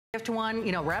gift one,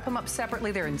 you know, wrap them up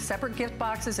separately. They're in separate gift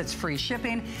boxes. It's free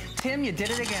shipping. Tim, you did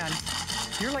it again.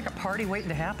 You're like a party waiting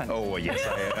to happen. Oh, yes,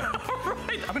 I am. All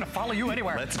right, I'm going to follow you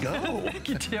anywhere. Let's go. Thank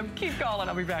you, Tim. Keep calling.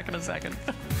 I'll be back in a second.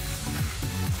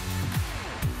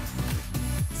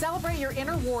 Celebrate your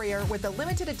inner warrior with the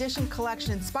limited edition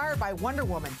collection inspired by Wonder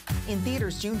Woman in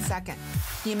theaters June 2nd.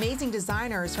 The amazing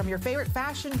designers from your favorite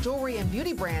fashion, jewelry, and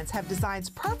beauty brands have designs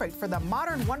perfect for the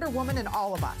modern Wonder Woman in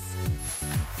all of us.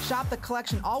 Shop the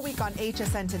collection all week on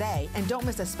HSN today and don't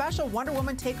miss a special Wonder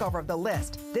Woman takeover of the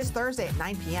list this Thursday at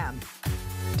 9 p.m.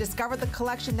 Discover the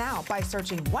collection now by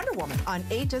searching Wonder Woman on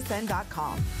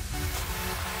hsn.com.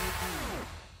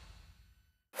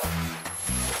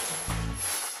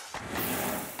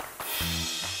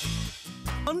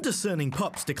 Undiscerning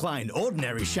pups decline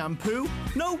ordinary shampoo.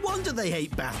 No wonder they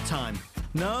hate bath time.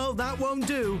 No, that won't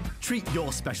do. Treat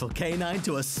your special canine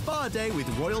to a spa day with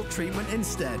Royal Treatment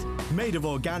instead. Made of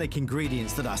organic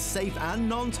ingredients that are safe and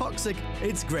non-toxic,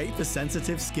 it's great for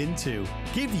sensitive skin too.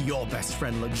 Give your best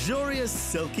friend luxurious,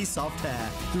 silky soft hair.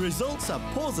 The results are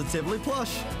positively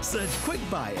plush. Search Quick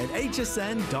Buy at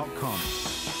hsn.com.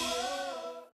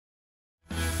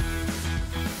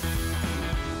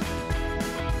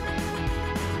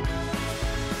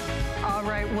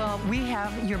 Well, we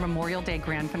have your Memorial Day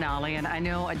grand finale, and I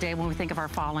know a day when we think of our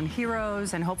fallen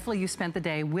heroes, and hopefully you spent the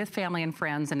day with family and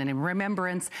friends and in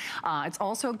remembrance. It's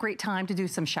also a great time to do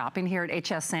some shopping here at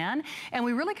HSN, and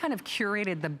we really kind of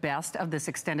curated the best of this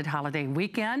extended holiday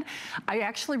weekend. I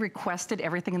actually requested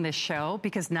everything in this show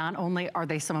because not only are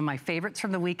they some of my favorites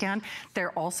from the weekend,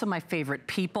 they're also my favorite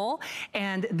people,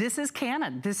 and this is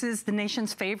Canon. This is the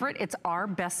nation's favorite. It's our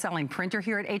best-selling printer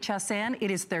here at HSN.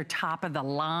 It is their top of the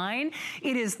line.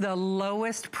 It is the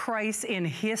lowest price in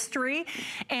history.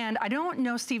 And I don't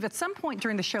know, Steve, at some point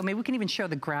during the show, maybe we can even show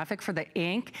the graphic for the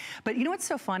ink. But you know what's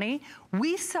so funny?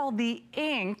 We sell the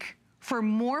ink for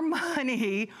more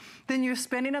money than you're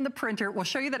spending on the printer. We'll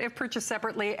show you that if purchased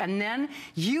separately, and then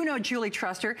you know Julie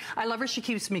trusts her. I love her, she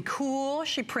keeps me cool.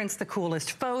 She prints the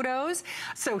coolest photos.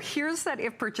 So here's that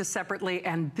if purchased separately,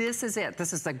 and this is it.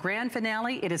 This is the grand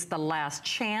finale. It is the last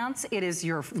chance. It is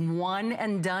your one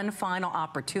and done final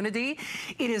opportunity.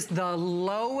 It is the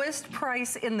lowest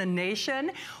price in the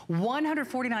nation.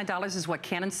 $149 is what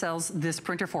Canon sells this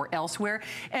printer for elsewhere.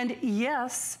 And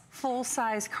yes,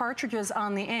 full-size cartridges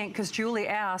on the ink, because Julie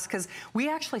asked, because we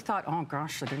actually thought, oh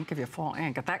gosh, they didn't give you full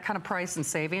ink. At that kind of price and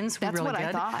savings, we really did. That's what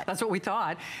I thought. That's what we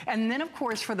thought. And then, of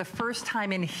course, for the first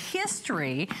time in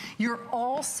history, you're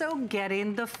also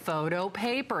getting the photo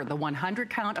paper, the 100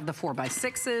 count of the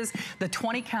 4x6s, the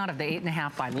 20 count of the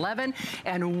 8.5 by 11.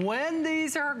 And when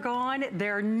these are gone,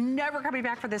 they're never coming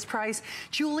back for this price.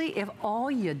 Julie, if all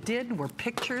you did were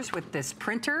pictures with this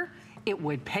printer, it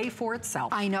would pay for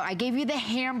itself. I know. I gave you the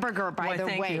hamburger, by the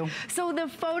way. Thank you. So the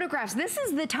photographs, this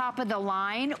is the top of the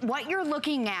line. What you're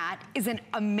looking at is an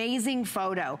amazing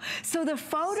photo. So the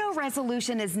photo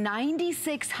resolution is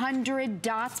 9,600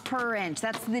 dots per inch.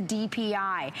 That's the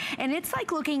DPI. And it's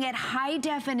like looking at high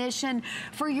definition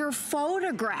for your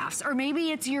photographs, or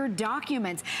maybe it's your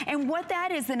documents. And what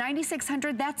that is, the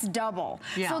 9,600, that's double.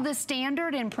 Yeah. So the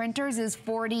standard in printers is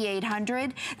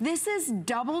 4,800. This is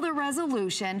double the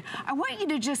resolution. I want you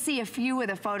to just see a few of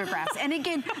the photographs. And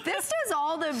again, this does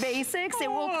all the basics.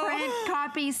 It will print,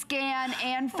 copy, scan,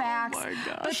 and fax. Oh my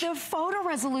gosh. But the photo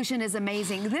resolution is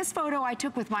amazing. This photo I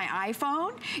took with my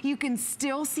iPhone. You can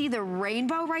still see the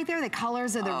rainbow right there, the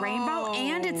colors of the rainbow,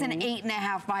 and it's an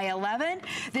 8.5 by 11.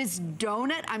 This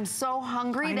donut, I'm so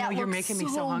hungry. I know, that you're looks making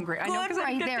me so hungry. I know, 'cause I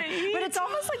right get there. to eat. But it's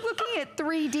almost like looking at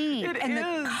 3D. And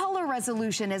the color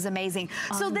resolution is amazing.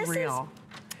 So this is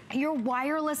your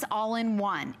wireless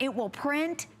all-in-one. It will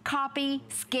print, copy,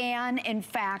 scan, and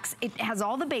fax. It has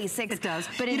all the basics. It does.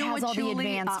 But it has all the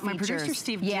advanced my features. producer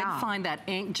Steve did find that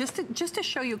ink. Just to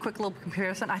show you a quick little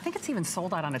comparison, I think it's even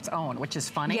sold out on its own, which is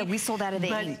funny. Yeah, we sold out of the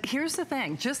ink. But here's the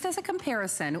thing. Just as a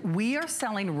comparison, we are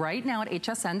selling right now at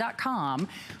hsn.com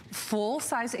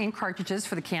full-size ink cartridges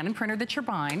for the Canon printer that you're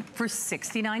buying for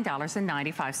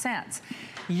 $69.95.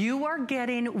 You are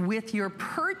getting, with your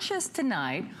purchase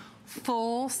tonight,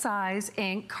 full-size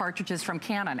ink cartridges from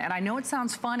Canon. And I know it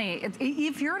sounds funny.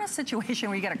 If you're in a situation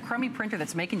where you got a crummy printer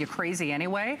that's making you crazy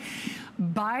anyway,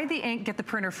 buy the ink, get the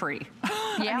printer free.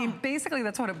 Yeah. I mean, basically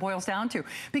that's what it boils down to.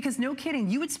 Because no kidding,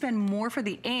 you would spend more for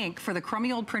the ink for the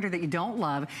crummy old printer that you don't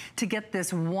love to get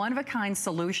this one-of-a-kind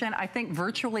solution. I think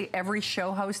virtually every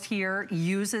show host here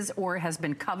uses or has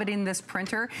been coveting this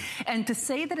printer. And to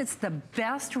say that it's the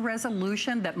best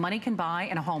resolution that money can buy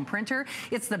in a home printer,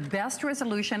 it's the best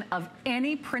resolution of of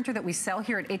any printer that we sell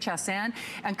here at HSN.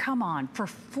 And come on, for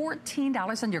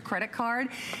 $14 on your credit card,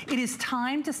 it is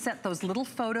time to set those little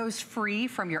photos free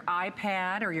from your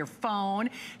iPad or your phone.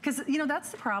 Because, you know,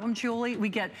 that's the problem, Julie. We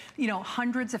get, you know,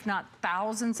 hundreds, if not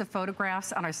thousands of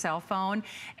photographs on our cell phone.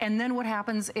 And then what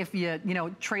happens if you know,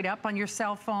 trade up on your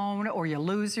cell phone or you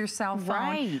lose your cell phone?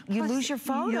 Right, you lose your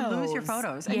photos. You lose your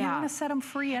photos. And you want to set them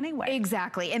free anyway.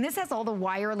 Exactly, and this has all the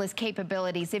wireless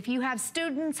capabilities. If you have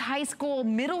students, high school,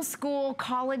 middle school,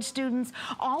 college students,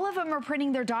 all of them are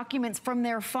printing their documents from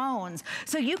their phones.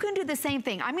 So you can do the same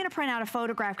thing. I'm gonna print out a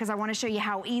photograph because I want to show you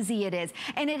how easy it is.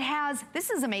 And it has, this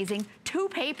is amazing, 2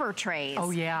 paper trays.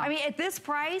 Oh yeah. I mean, at this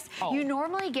price, you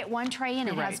normally get 1 tray and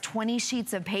it has 20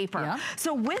 sheets of paper. Yeah.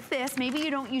 So with this, maybe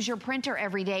you don't use your printer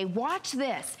every day. Watch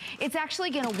this. It's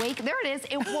actually gonna wake, there it is.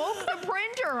 It woke the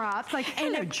printer up. It's like, hello,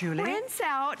 and it Julie. prints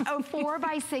out a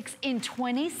 4x6 in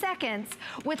 20 seconds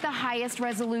with the highest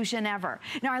resolution ever.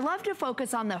 Now, I love to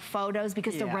focus on the photos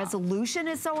because the resolution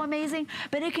is so amazing,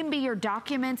 but it can be your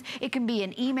documents, it can be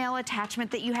an email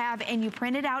attachment that you have, and you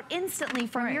print it out instantly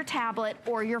from your tablet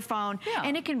or your phone,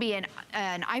 and it can be an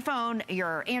iPhone,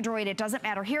 your Android, it doesn't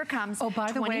matter. Here it comes. Oh,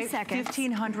 by the way, seconds.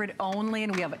 1,500 only,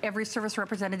 and we have every service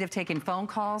representative taking phone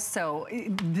calls, so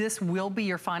this will be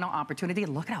your final opportunity.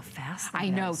 Look at how fast that I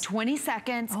know, 20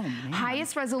 seconds,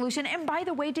 highest resolution. And by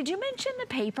the way, did you mention the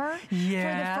paper?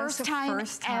 Yes, for the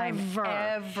first time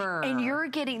ever. And you're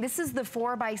getting, this is the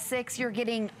 4x6, you're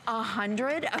getting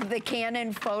 100 of the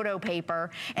Canon photo paper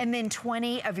and then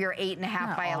 20 of your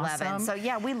 8.5 by 11. So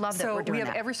yeah, we love that we're doing that. So we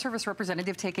have every service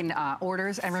representative taking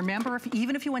orders. And remember,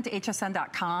 even if you went to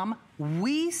hsn.com,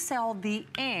 we sell the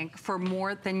ink for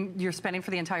more than you're spending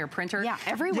for the entire printer. Yeah,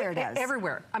 everywhere does.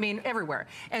 Everywhere. I mean, everywhere.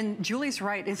 And Julie's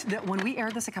right. It's that when we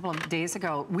aired this a couple of days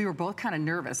ago, we were both kind of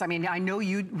nervous. I mean, I know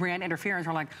you ran interference.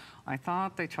 We're like, I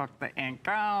thought they took the ink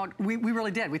out. We really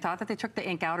did. We thought that they took the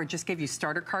ink out or just gave you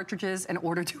starter cartridges in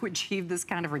order to achieve this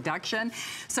kind of reduction.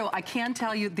 So I can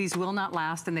tell you these will not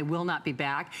last and they will not be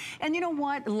back. And you know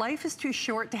what? Life is too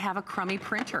short to have a crummy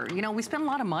printer. You know, we spend a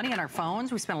lot of money on our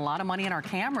phones. We spend a lot of money on our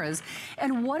cameras.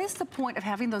 And what is the point of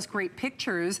having those great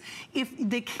pictures if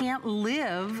they can't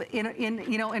live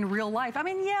in real life? I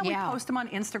mean, we post them on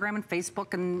Instagram and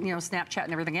Facebook and, you know, Snapchat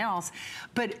and everything else.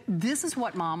 But this is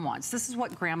what mom wants. This is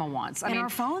what grandma wants. I mean, our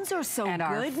phones are so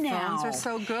good now. Our phones are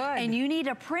so good. And you need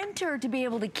a printer to be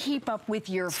able to keep up with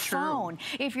your phone.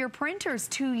 If your printer's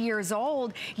 2 years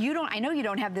old, I know you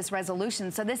don't have this resolution,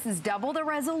 so this is double the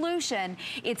resolution.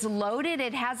 It's loaded,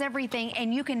 it has everything,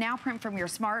 and you can now print from your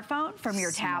smartphone, from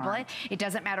your tablet. It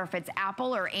doesn't matter if it's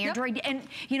Apple or Android. And,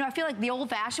 you know, I feel like the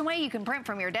old-fashioned way, you can print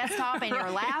from your desktop and your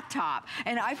laptop.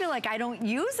 And I feel like I don't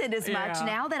use it as much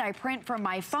now that I print from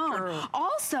my phone.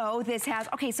 Also, this has,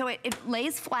 so it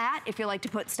lays flat if you like to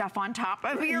put stuff on top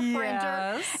of your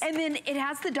printer. And then it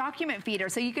has the document feeder,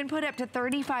 so you can put up to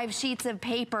 35 sheets of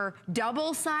paper,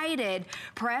 double-sided,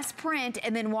 press print,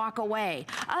 and then walk away.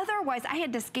 Otherwise, I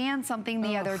had to scan something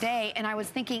the other day, and I was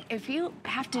thinking, if you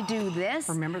have to do this,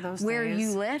 remember those where days?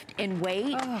 you lift and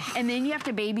wait, and then you have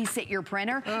to babysit your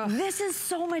printer, this is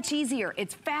so much easier.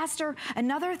 It's faster.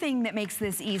 Another thing that makes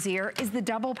this easier is the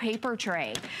double paper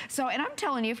tray. So, and I'm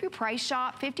telling you, if you price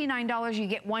shop, $59, you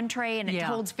get 1 tray, and it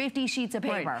holds 50 sheets of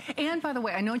paper. Right. And by the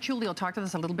way, I know Julie will talk to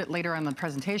this a little bit later on the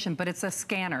presentation, but it's a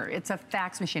scanner, it's a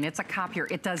fax machine, it's a copier,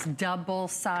 it does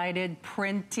double-sided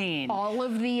printing. All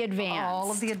of the advanced.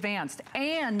 All of the advanced.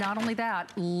 And not only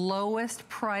that, lowest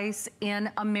price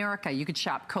in America. You could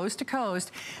shop coast to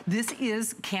coast. This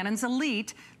is Canon's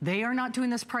Elite. They are not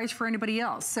doing this price for anybody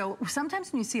else. So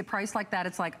sometimes when you see a price like that,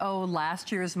 it's like, oh,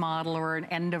 last year's model or an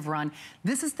end of run.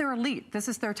 This is their Elite. This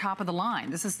is their top of the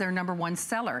line. This is their #1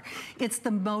 seller. It's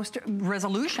the most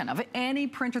resolution of any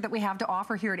printer that we have to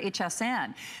offer here at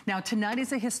HSN. Now, tonight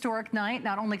is a historic night,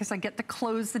 not only because I get to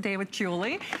close the day with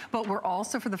Julie, but we're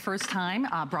also for the first time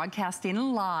broadcasting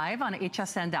live on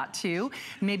hsn.2.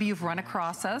 Maybe you've run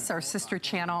across us, our sister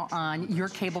channel on your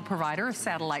cable provider, or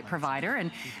satellite provider,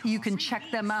 and you can check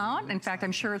them out. In fact,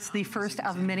 I'm sure it's the first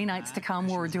of many nights to come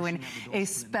where we're doing a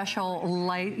special a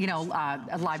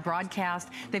live broadcast.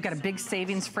 They've got a big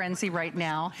savings frenzy right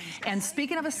now. And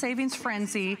speaking of a savings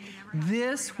frenzy,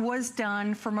 this was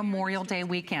done for Memorial Day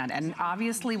weekend. And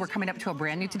obviously we're coming up to a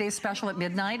brand new Today's Special at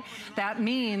midnight. That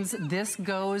means this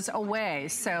goes away.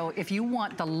 So if you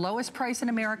want the lowest price in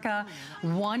America,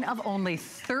 one of only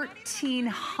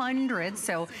 1,300,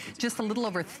 so just a little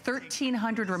over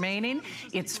 1,300 remaining,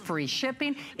 it's free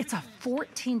shipping. It's a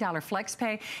 $14 flex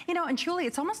pay. You know, and Julie,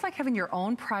 it's almost like having your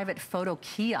own private photo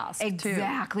kiosk,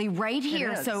 Exactly. Exactly, right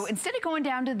here. So instead of going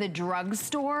down to the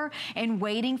drugstore and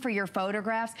waiting for your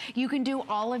photographs, you can do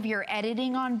all of your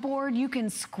editing on board. You can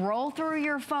scroll through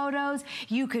your photos.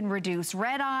 You can reduce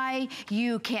red eye.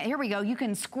 You can, here we go, you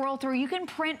can scroll through. You can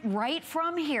print right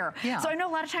from here. Yeah. So I know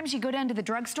a lot of times you go down to the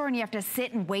drugstore and you have to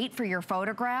sit and wait for your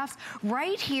photographs.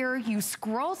 Right here, you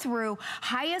scroll through,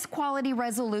 highest quality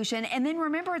resolution, and then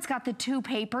remember it's got the 2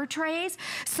 paper trays,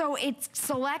 so it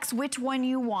selects which one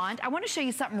you want. I want to show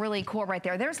you something really cool right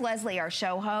there. There's Leslie, our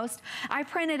show host. I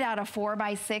printed out a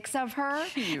 4x6 of her.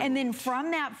 Cute. And then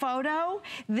from that photo,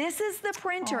 this is the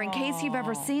printer. In case you've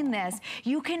ever seen this,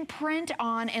 you can print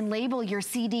on and label your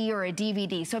CD or a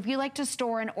DVD. So if you like to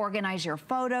store and organize your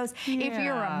photos, if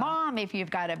you're a mom, if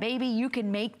you've got a baby, you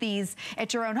can make these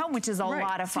at your own home, which is a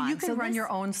lot of fun. So you can run your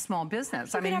own small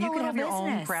business. I mean, you can have your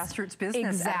own grassroots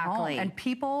business at home, and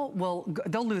people will,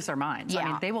 they'll lose their minds. I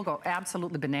mean, they will go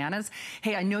absolutely bananas.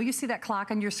 Hey, I know you see that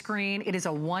clock on your screen. It is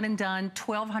a one and done,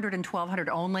 $1,200 and $1,200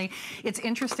 only. It's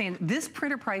interesting. This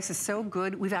printer price is so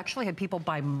good. We've actually had people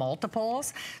buy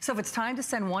multiples. So if it's time to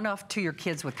send one off to your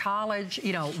kids with college,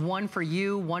 you know, one for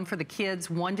you, one for the kids,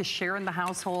 one to share in the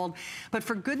household. But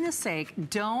for goodness sake,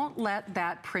 don't let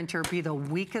that printer be the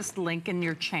weakest link in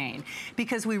your chain,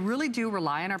 because we really do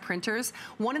rely on our printers.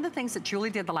 One of the things that Julie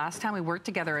did the last time we worked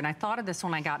together, and I thought of this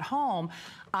when I got home,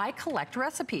 I collect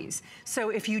recipes. So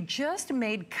if you just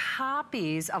made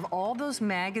copies of all those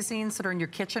magazines that are in your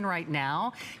kitchen right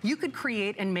now, you could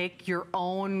create and make your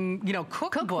own, you know,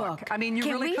 cookbook. I mean, you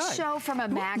really could. Can we show from a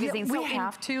magazine? Yeah, we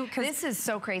have to. This is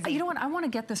so crazy. You know what? I want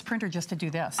to get this printer just to do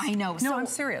this. I know. No, I'm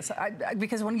serious.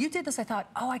 Because when you did this, I thought,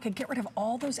 oh, I could get rid of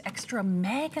all those extra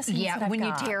magazines. Yeah, when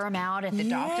you tear them out at the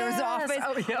doctor's office.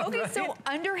 Oh, yeah, okay, so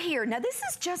under here, now this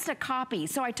is just a copy.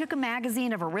 So I took a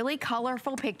magazine of a really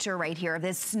colorful picture right here of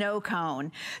this snow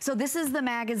cone. So this is the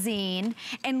magazine,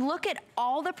 and look at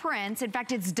all the prints. In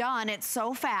fact, it's done. It's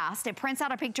so fast. It prints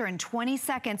out a picture in 20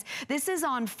 seconds. This is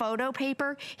on photo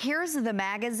paper. Here's the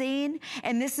magazine,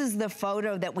 and this is the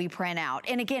photo that we print out.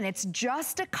 And again, it's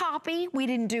just a copy. We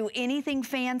didn't do anything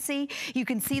fancy. You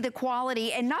can see the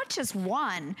quality, and not just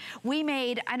one. We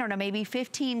made, I don't know, maybe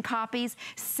 15 copies.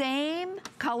 Same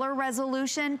color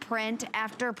resolution, print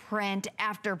after print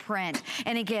after print.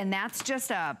 And again, that's just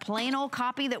a plain old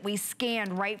copy that we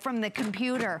scanned right from the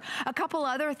computer. A couple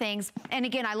other things, and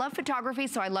again, I love photography,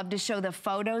 so I love to show the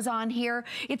photos on here.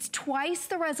 It's twice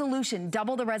the resolution,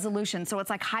 double the resolution, so it's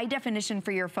like high definition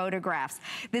for your photographs.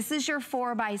 This is your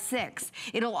 4x6.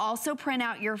 It'll also print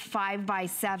out your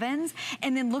 5x7s,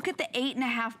 and then look at the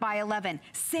 8.5 by 11.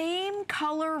 Same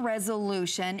color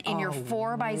resolution in your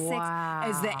 4x6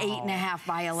 as the 8.5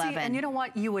 by 11. See, and you know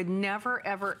what? You would never,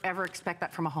 ever, ever expect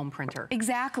that from a home printer.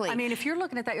 Exactly. I mean, if you're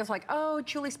looking at that, you're like, oh,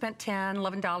 Julie spent $10,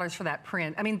 $11 for that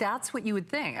print. I mean, that's what you would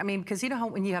think. I mean, because you know how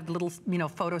when you have little, you know,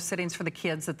 photo sittings for the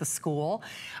kids at the school?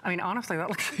 I mean, honestly, that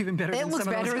looks even better than some of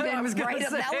those. That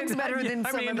looks better than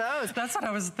some of those. That's what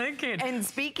I was thinking. And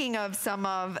speaking of some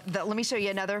of the, let me show you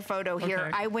another photo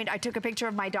here. Okay. I took a picture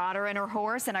of my daughter and her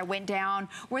horse, and I went down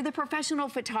where the professional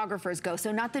photographers go.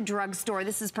 So not the drugstore.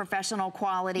 This is professional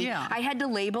quality. Yeah. I had to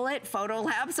label it Photo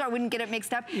Lab so I wouldn't get it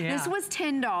mixed up. Yeah. This was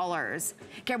 $10.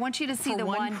 Okay, I want you to see the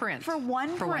one print. For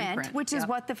one print, which is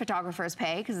what the photographers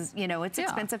pay, because, you know, it's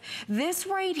expensive. This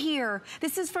right here,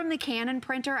 this is from the Canon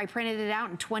printer. I printed it out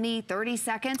in 20, 30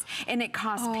 seconds, and it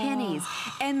cost pennies.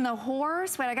 And the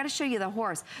horse, wait, I got to show you the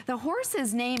horse. The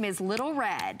horse's name is Little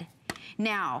Red.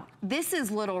 Now, this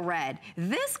is Little Red.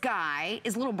 This guy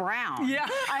is Little Brown. Yeah.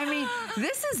 I mean,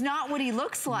 this is not what he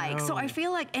looks like. No. So I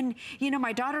feel like, and you know,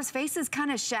 my daughter's face is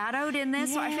kind of shadowed in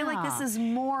this, so I feel like this is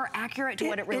more accurate to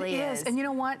what it really is. And you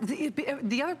know what?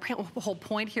 The other whole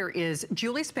point here is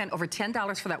Julie spent over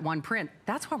 $10 for that one print.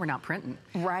 That's why we're not printing.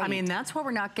 Right. I mean, that's why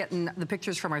we're not getting the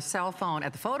pictures from our cell phone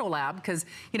at the photo lab, because,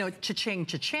 you know, cha-ching,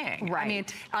 cha-ching. Right. I mean,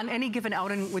 on any given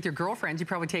outing with your girlfriends, you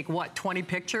probably take, what, 20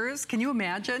 pictures? Can you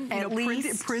imagine? At least.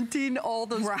 Printing all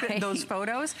those those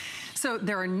photos. So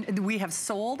we have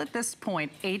sold at this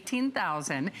point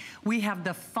 18,000. We have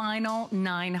the final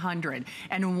 900.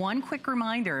 And one quick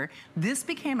reminder, this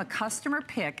became a customer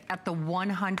pick at the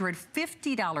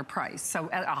 $150 price. So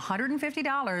at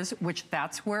 $150, which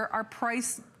that's where our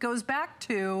price goes back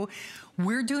to.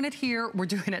 We're doing it here, we're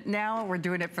doing it now, we're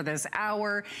doing it for this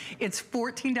hour. It's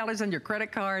 $14 on your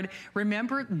credit card.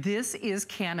 Remember, this is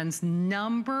Canon's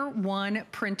 #1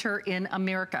 printer in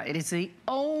America. It is the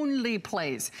only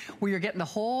place where you're getting the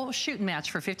whole shoot and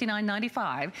match for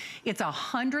 $59.95. It's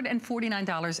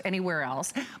 $149 anywhere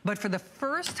else. But for the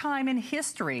first time in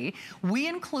history, we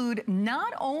include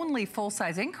not only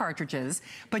full-size ink cartridges,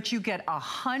 but you get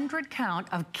 100 count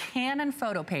of Canon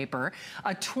photo paper,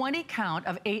 a 20 count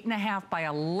of 8.5 by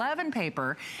 11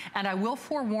 paper, and I will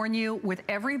forewarn you, with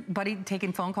everybody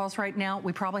taking phone calls right now,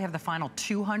 we probably have the final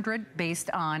 200 based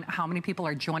on how many people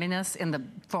are joining us in the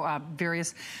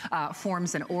various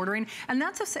forms and ordering, and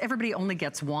that's if everybody only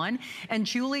gets one. And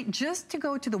Julie, just to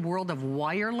go to the world of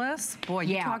wireless, boy,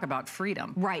 you talk about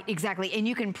freedom. Right, exactly. And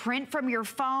you can print from your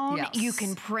phone, Yes. you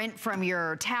can print from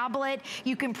your tablet,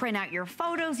 you can print out your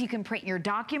photos, you can print your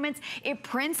documents. It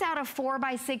prints out a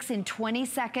 4x6 in 20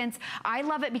 seconds. I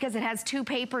love it because it has 2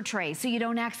 paper trays, so you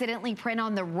don't accidentally print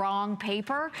on the wrong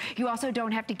paper. You also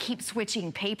don't have to keep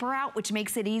switching paper out, which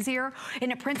makes it easier.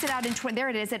 And it prints it out in 20, there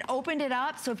it is. It opened it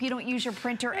up, so if you don't use your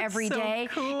printer every day,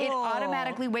 cool. it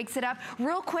automatically wakes it up.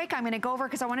 Real quick, I'm gonna go over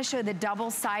because I wanna show the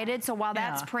double-sided, so while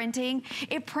that's printing,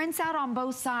 it prints out on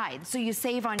both sides, so you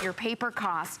save on your paper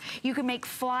costs. You can make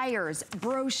flyers,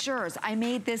 brochures. I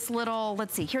made this little,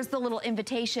 let's see, here's the little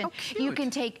invitation. Oh, cute. You can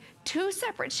take 2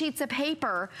 separate sheets of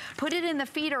paper, put it in the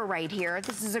feeder right here.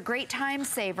 This is a great time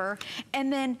saver.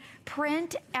 And then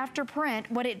print after print,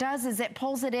 what it does is it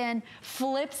pulls it in,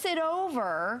 flips it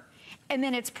over, and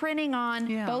then it's printing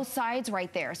on both sides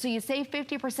right there. So you save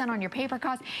 50% on your paper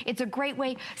costs. It's a great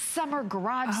way. Summer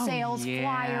garage sales,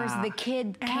 flyers, the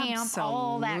kid camp,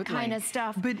 all that kind of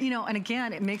stuff. But you know, and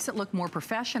again, it makes it look more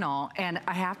professional. And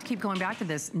I have to keep going back to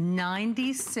this,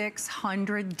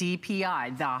 9,600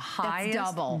 DPI, the highest.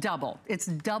 That's double. It's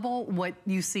double what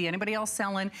you see anybody else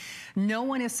selling. No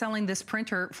one is selling this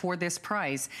printer for this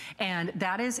price. And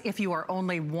that is if you are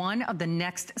only one of the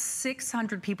next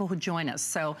 600 people who join us.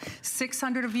 So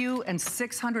 600 of you and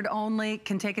 600 only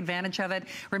can take advantage of it.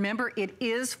 Remember, it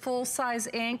is full-size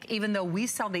ink, even though we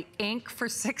sell the ink for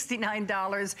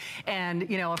 $69. And,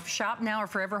 you know, shop now or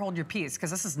forever hold your peace, because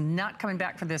this is not coming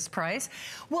back for this price.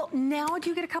 Well, now do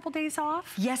you get a couple days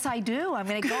off? Yes, I do. I'm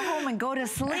going to go home and go to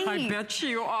sleep. I bet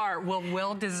you are.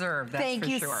 Well deserved, that's Thank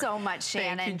for you sure. so much,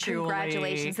 Shannon. Thank you, Julie.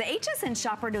 Congratulations. The HSN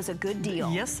shopper does a good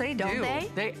deal. Yes, they do. Don't they?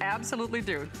 They absolutely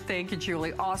do. Thank you,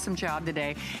 Julie. Awesome job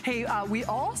today. Hey, we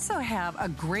also have a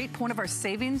great one of our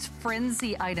savings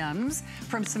frenzy items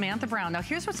from Samantha Brown. Now,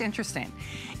 here's what's interesting.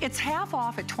 It's half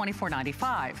off at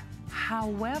 $24.95.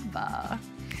 However,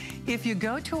 if you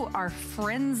go to our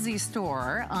frenzy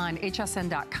store on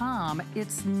hsn.com,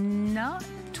 it's not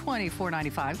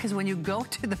 $24.95, because when you go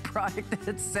to the product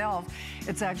itself,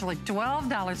 it's actually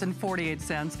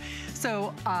 $12.48.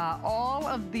 So all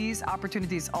of these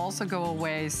opportunities also go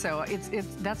away. So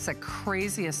that's the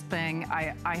craziest thing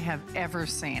I have ever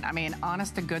seen. I mean,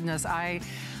 honest to goodness, I'm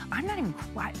not even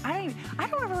quite, I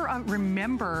don't ever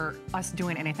remember us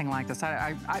doing anything like this.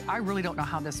 I really don't know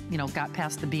how this, you know, got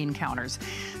past the bean counters.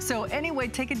 So anyway,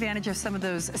 take advantage of some of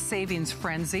those savings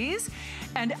frenzies.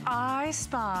 And I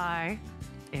spy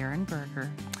Aaron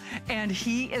Berger, and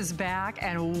he is back,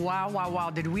 and wow,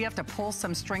 did we have to pull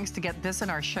some strings to get this in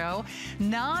our show.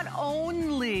 Not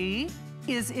only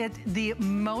is it the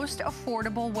most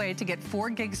affordable way to get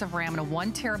 4 gigs of RAM and a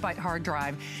 1 terabyte hard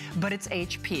drive, but it's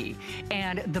HP.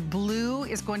 And the blue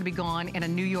is going to be gone in a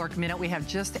New York minute. We have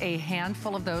just a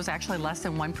handful of those, actually less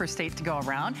than 1 per state to go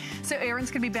around. So Aaron's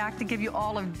gonna be back to give you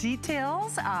all of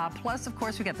details. Plus, of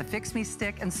course, we got the Fix Me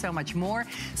Stick and so much more.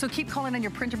 So keep calling on your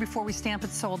printer before we stamp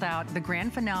it sold out. The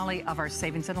grand finale of our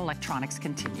Savings in Electronics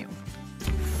continue.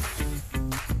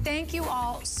 Thank you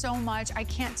all so much. I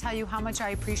can't tell you how much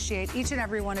I appreciate each and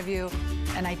every one of you,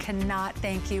 and I cannot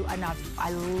thank you enough.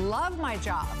 I love my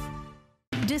job.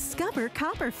 Discover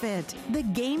CopperFit, the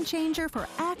game changer for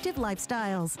active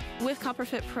lifestyles. With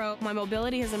CopperFit Pro, my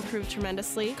mobility has improved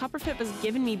tremendously. CopperFit has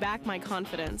given me back my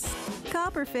confidence.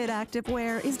 CopperFit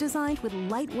activewear is designed with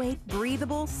lightweight,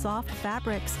 breathable, soft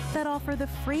fabrics that offer the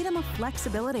freedom of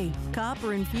flexibility.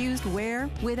 Copper-infused wear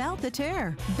without the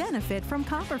tear. Benefit from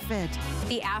CopperFit.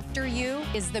 The after you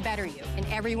is the better you, and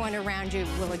everyone around you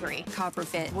will agree.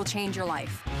 CopperFit will change your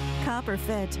life.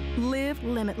 CopperFit. Live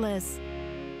limitless.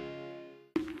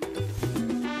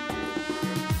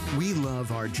 We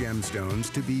love our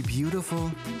gemstones to be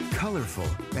beautiful, colorful,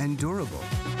 and durable.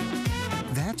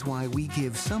 That's why we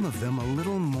give some of them a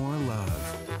little more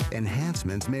love.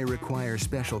 Enhancements may require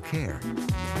special care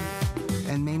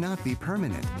and may not be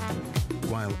permanent,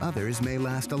 while others may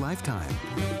last a lifetime.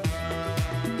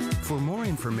 For more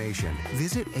information,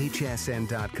 visit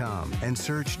hsn.com and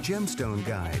search Gemstone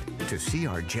Guide to see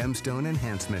our gemstone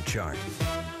enhancement chart.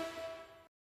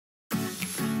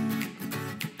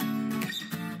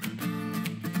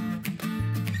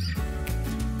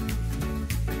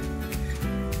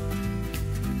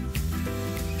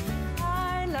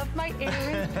 my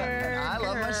Aaron Burger. I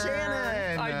love my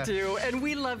Shannon. I do, and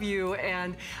we love you.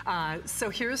 And so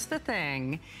here's the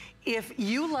thing. If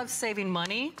you love saving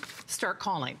money, start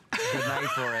calling. Good night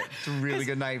for it. It's a really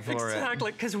good night for it.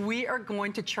 Exactly, because we are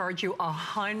going to charge you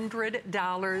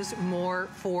 $100 more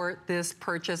for this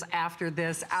purchase after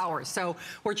this hour. So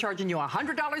we're charging you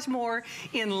 $100 more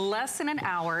in less than an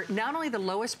hour. Not only the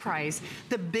lowest price,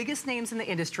 the biggest names in the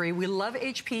industry. We love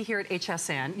HP here at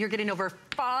HSN. You're getting over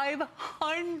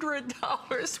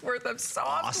 $500 worth of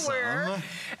software. Awesome.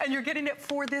 And you're getting it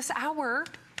for this hour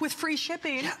with free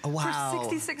shipping for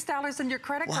 $66 on your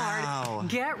credit card.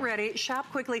 Get ready, shop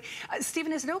quickly.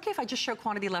 Stephen, is it okay if I just show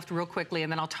quantity left real quickly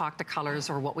and then I'll talk the colors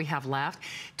or what we have left?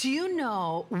 Do you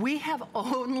know we have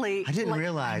only... I didn't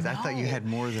realize. I thought you had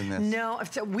more than this. No,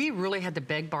 so we really had to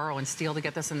beg, borrow, and steal to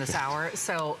get this in this hour.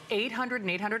 So 800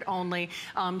 and 800 only.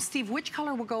 Steve, which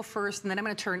color will go first? And then I'm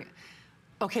going to turn...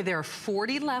 Okay, there are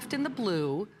 40 left in the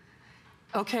blue.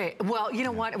 Okay, well, you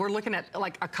know what? We're looking at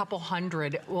like a couple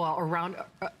hundred, well, around...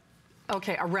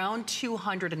 Okay, around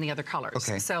 200 in the other colors.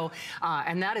 Okay. So,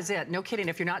 and that is it. No kidding.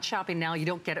 If you're not shopping now, you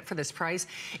don't get it for this price.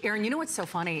 Aaron, you know what's so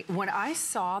funny? When I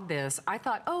saw this, I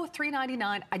thought, oh,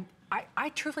 $399. I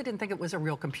truthfully didn't think it was a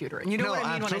real computer. And you know what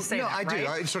I mean when I say that, right? No,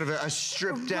 I do. It's sort of a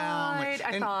stripped down. Right,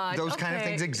 I thought, those kind of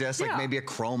things exist, like maybe a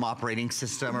Chrome operating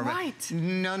system. Or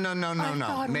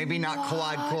No. Maybe not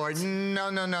quad core.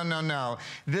 No.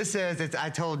 This is, I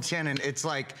told Shannon, it's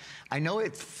like, I know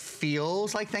it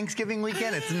feels like Thanksgiving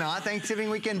weekend. It's not Thanksgiving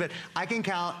weekend, but I can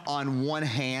count on one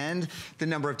hand the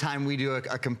number of times we do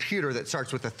a computer that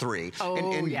starts with a 3.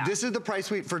 And this is the price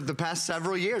for the past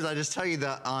several years. I just tell you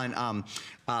that on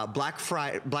Black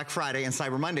Friday and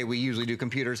Cyber Monday, we usually do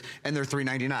computers, and they're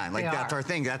 $399. Like, that's our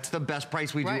thing. That's the best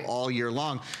price we do all year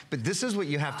long. But this is what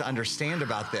you have to understand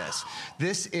about this.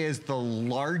 This is the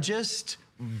largest,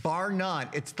 bar none,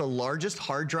 it's the largest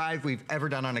hard drive we've ever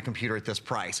done on a computer at this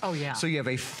price. Oh, yeah. So you have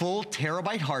a full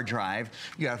terabyte hard drive.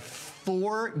 You have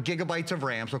 4 gigabytes of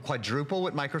RAM, so quadruple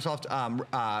what Microsoft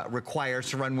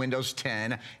requires to run Windows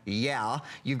 10. Yeah,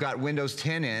 you've got Windows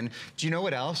 10 in. Do you know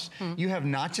what else? You have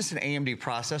not just an AMD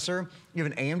processor, you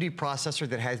have an AMD processor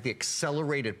that has the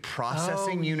accelerated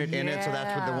processing unit in it. So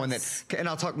that's what the one that, and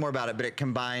I'll talk more about it, but it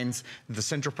combines the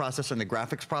central processor and the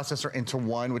graphics processor into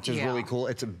one, which is really cool.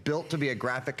 It's built to be a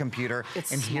graphic computer.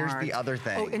 It's and smart. Here's the other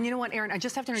thing. Oh, and you know what, Aaron, I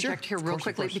just have to interject here real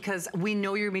quickly because we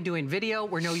know you're going to be doing video.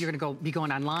 We know you're going to be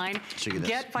going online.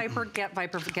 Get Viper, get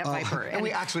Viper, get Viper. And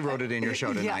we actually wrote it in your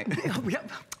show tonight.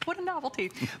 What a novelty.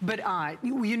 But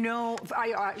you know,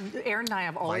 Aaron and I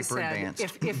have always said,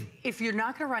 if you're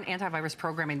not going to run antivirus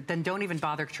programming, then don't even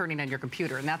bother turning on your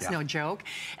computer. And that's no joke.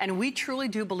 And we truly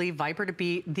do believe Viper to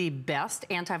be the best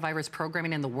antivirus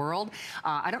programming in the world.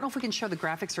 I don't know if we can show the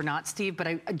graphics or not, Steve,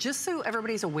 but just so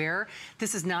everybody's aware,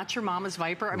 this is not your mama's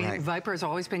Viper. I mean, Viper has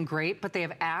always been great, but they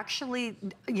have actually,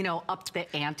 you know, upped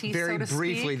the ante, Very so to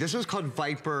briefly, speak. this was called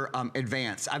Viper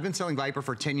Advanced. I've been selling Viper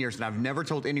for 10 years, and I've never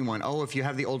told anyone, oh, if you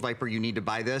have the old Viper, you need to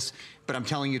buy this. But I'm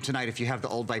telling you tonight, if you have the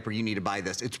old Viper, you need to buy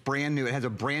this. It's brand new. It has a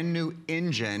brand new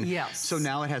engine. Yes. So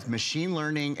now it has machine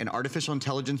learning and artificial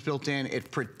intelligence built in. It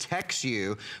protects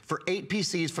you for 8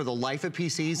 PCs, for the life of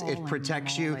PCs. It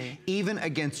protects you even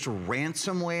against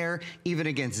ransomware, even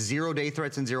against zero-day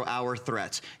threats and zero-hour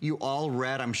threats. You all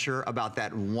read, I'm sure, about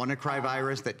that WannaCry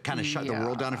virus that kind of shut the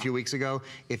world down a few weeks ago.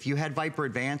 If you had Viper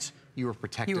Advanced, you were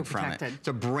protected from it. It's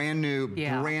a brand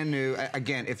new,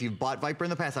 again, if you've bought Viper in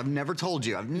the past, I've never told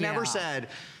you, I've never said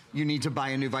you need to buy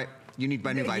a new Viper. You need to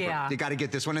buy a new Viper. You got to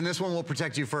get this one. And this one will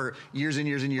protect you for years and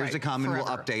years and years to come, and we'll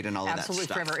update and all of that stuff.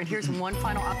 Absolutely forever. And here's one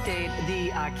final update.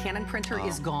 The Canon printer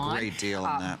is gone. Great deal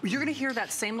on that. You're going to hear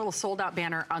that same little sold out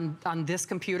banner on this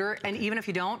computer. And even if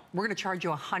you don't, we're going to charge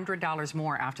you $100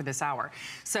 more after this hour.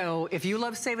 So if you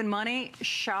love saving money,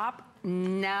 shop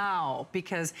now,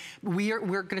 because we're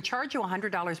going to charge you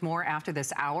 $100 more after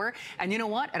this hour. And you know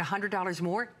what? At $100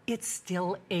 more, it's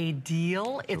still a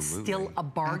deal. It's still a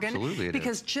bargain.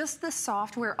 Because just the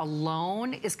software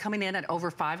alone is coming in at over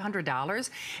 $500.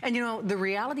 And you know, the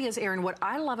reality is, Aaron, what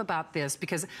I love about this,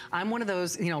 because I'm one of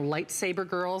those, you know, lightsaber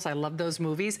girls, I love those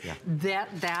movies,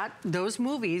 those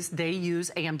movies, they use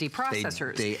AMD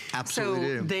processors. They absolutely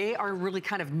do. So they are really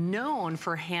kind of known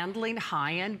for handling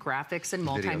high-end graphics and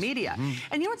multimedia. And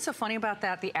you know what's so funny about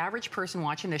that? The average person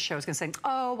watching this show is going to say,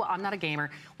 oh, well, I'm not a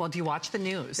gamer. Well, do you watch the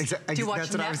news? Do you watch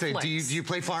That's what Netflix? I would say. Do you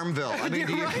play Farmville? I mean,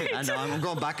 I know I'm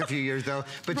going back a few years, though.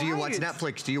 But do you watch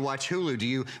Netflix? Do you watch Hulu? Do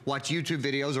you watch YouTube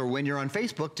videos? Or when you're on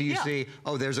Facebook, do you see,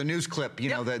 oh, there's a news clip, you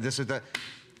know, this is the...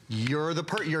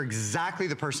 you're exactly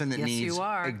the person that needs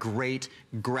a great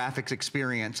graphics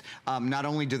experience. Not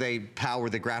only do they power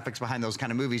the graphics behind those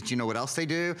kind of movies, do you know what else they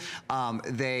do?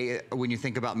 When you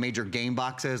think about major game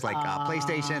boxes like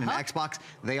PlayStation and Xbox,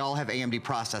 they all have AMD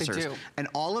processors. They do. And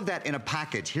all of that in a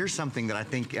package. Here's something that I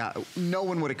think no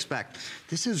one would expect.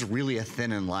 This is really a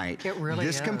thin and light. It really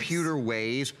is. This computer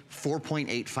weighs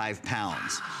 4.85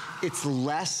 pounds. It's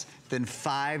less than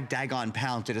 5 daggone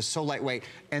pounds. It is so lightweight.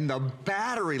 And the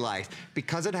battery life,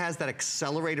 because it has that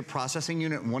accelerated processing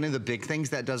unit, one of the big things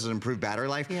that does is improve battery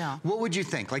life. Yeah. What would you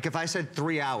think? Like if I said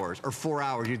 3 hours or 4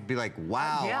 hours, you'd be like,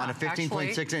 wow, on a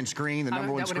 15.6-inch screen, the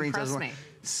number one screen says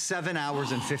 7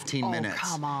 hours and 15 minutes. Oh,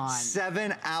 come on.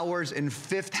 7 hours and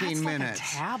 15 minutes. That's like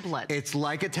a tablet. It's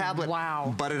like a tablet.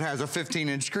 Wow. But it has a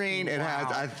 15-inch screen. It has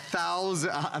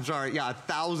 1,000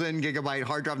 gigabyte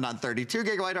hard drive, not 32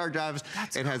 gigabyte hard drives.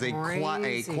 That's it has a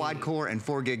quad core and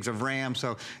 4 gigs of RAM.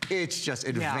 So it's just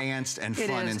advanced and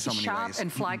fun in so many ways. Shop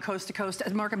and fly coast to coast.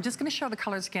 Mark, I'm just going to show the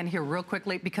colors again here real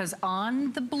quickly because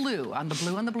on the blue,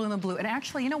 and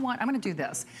actually, you know what? I'm going to do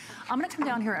this. I'm going to come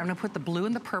down here. I'm going to put the blue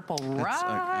and the purple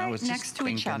next to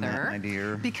each other,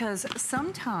 because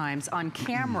sometimes on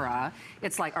camera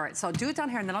it's like, all right, so I'll do it down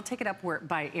here and then I'll take it up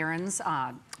by Erin's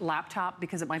laptop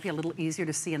because it might be a little easier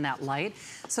to see in that light.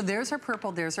 So there's our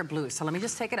purple, there's our blue. So let me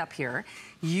just take it up here.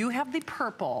 You have the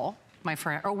purple, my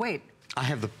friend. Oh wait, I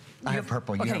have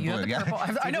purple. You have blue. The purple.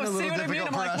 I know. See what I mean?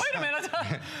 I'm like, wait a minute.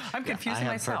 I'm confusing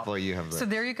myself. I have purple. You have blue. So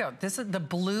there you go. This is the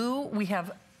blue. We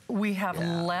have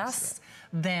less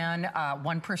than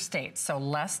 1 per state. So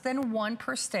less than 1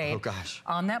 per state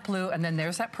on that blue, and then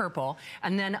there's that purple.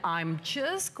 And then I'm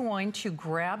just going to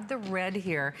grab the red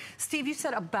here. Steve, you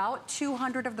said about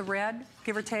 200 of the red,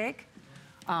 give or take?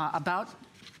 About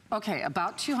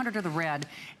 200 of the red.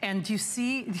 And you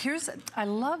see, I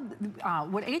love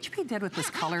what HP did with this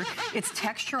color. It's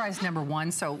texturized,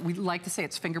 #1, so we like to say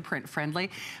it's fingerprint friendly.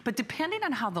 But depending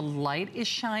on how the light is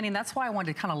shining, that's why I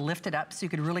wanted to kind of lift it up so you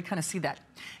could really kind of see that,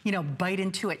 you know, bite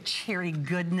into it, cherry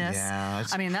goodness. Yeah,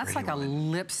 I mean, that's like a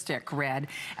lipstick red.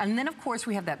 And then, of course,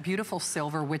 we have that beautiful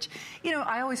silver, which, you know,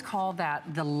 I always call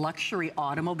that the luxury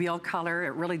automobile color.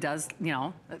 It really does, you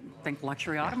know, think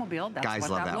luxury automobile. That's Guys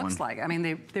what love that looks like. I mean,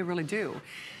 they really do.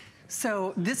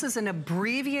 So this is an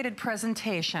abbreviated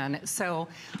presentation. So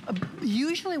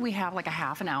usually we have like a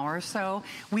half an hour or so.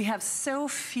 We have so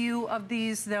few of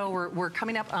these though. We're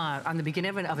coming up on the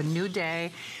beginning of a new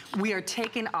day. We are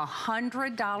taking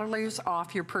 $100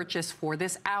 off your purchase for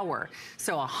this hour.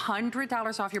 So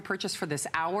 $100 off your purchase for this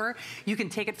hour. You can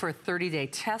take it for a 30-day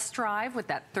test drive with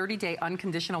that 30-day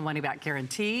unconditional money-back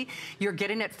guarantee. You're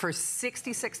getting it for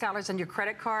 $66 on your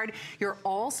credit card. You're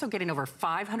also getting over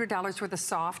 $500 worth of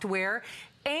software.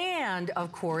 And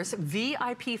of course,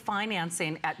 VIP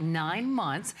financing at 9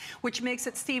 months, which makes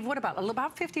it, Steve, what about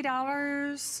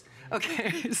 $50?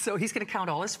 Okay, so he's going to count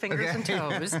all his fingers and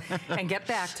toes and get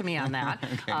back to me on that.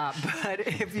 But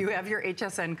if you have your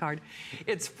HSN card,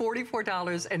 it's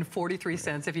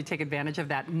 $44.43 if you take advantage of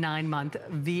that 9-month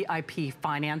VIP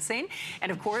financing.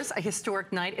 And of course, a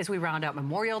historic night as we round out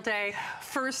Memorial Day.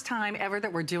 First time ever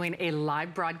that we're doing a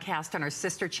live broadcast on our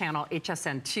sister channel,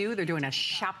 HSN2. They're doing a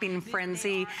shopping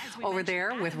frenzy over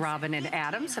there with Robin and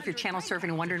Adam. So if you're channel surfing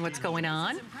and wondering what's going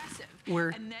on,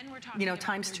 we're, you know,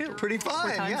 ×2. Pretty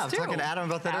fun. Yeah, I was talking to Adam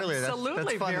about that earlier. Absolutely.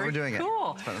 That's fun that we're doing it.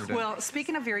 Cool. Well,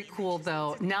 speaking of very cool,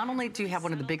 though, not only do you have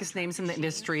one of the biggest names in the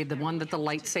industry, the one that the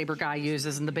lightsaber guy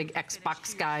uses and the big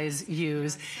Xbox guys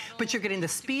use, but you're getting the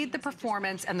speed, the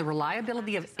performance, and the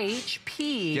reliability of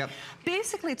HP. Yep.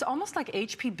 Basically, it's almost like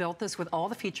HP built this with all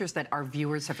the features that our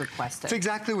viewers have requested. It's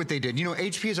exactly what they did. You know,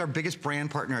 HP is our biggest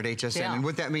brand partner at HSN, and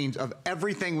what that means of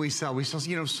everything we sell,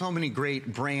 you know, so many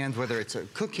great brands, whether it's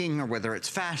cooking or whether it's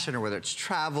fashion or whether it's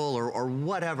travel or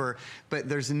whatever, but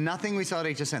there's nothing we sell at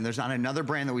HSN. There's not another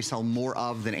brand that we sell more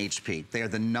of than HP. They are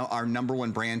our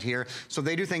 #1 brand here. So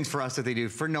they do things for us that they do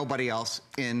for nobody else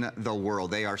in the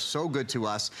world. They are so good to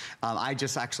us. I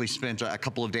just actually spent a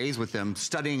couple of days with them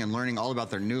studying and learning all about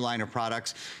their new line of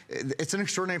products. It's an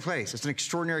extraordinary place. It's an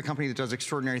extraordinary company that does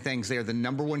extraordinary things. They are the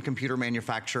 #1 computer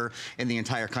manufacturer in the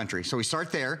entire country. So we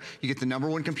start there. You get the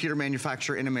 #1 computer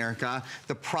manufacturer in America.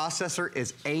 The processor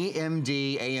is AMD.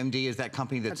 AMD is that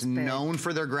company that's known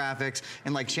for their graphics.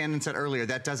 And like Shannon said earlier,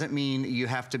 that doesn't mean you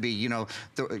have to be, you know,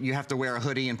 you have to wear a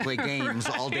hoodie and play games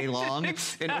all day long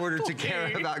in order to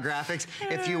care about graphics.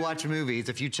 If you watch movies,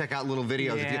 if you check out little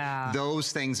videos,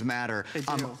 those things matter.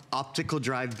 Optical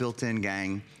drive built in,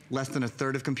 gang. Less than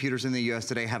 1/3 of computers in the US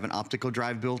today have an optical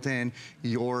drive built in.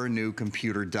 Your new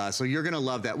computer does. So you're gonna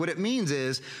love that. What it means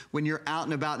is when you're out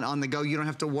and about and on the go, you don't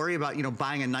have to worry about, you know,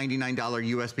 buying a $99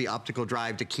 USB optical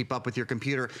drive to keep keep up with your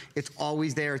computer. It's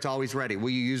always there, it's always ready. Will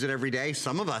you use it every day?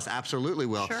 Some of us absolutely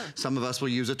will. Sure. Some of us will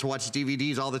use it to watch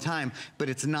DVDs all the time, but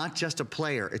it's not just a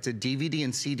player. It's a DVD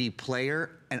and CD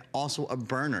player and also a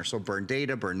burner. So burn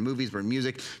data, burn movies, burn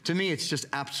music. To me, it's just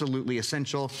absolutely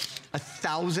essential.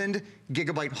 1,000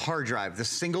 gigabyte hard drive, the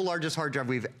single largest hard drive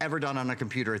we've ever done on a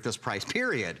computer at this price,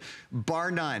 period,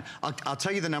 bar none. I'll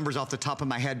tell you the numbers off the top of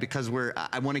my head because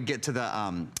I want to get to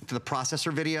the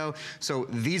processor video. So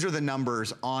these are the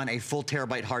numbers on a full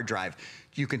terabyte hard drive.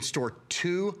 You can store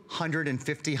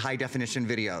 250 high definition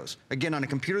videos. Again, on a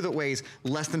computer that weighs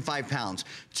less than 5 pounds,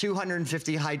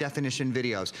 250 high definition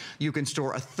videos. You can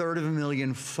store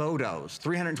 1/3 photos,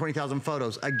 320,000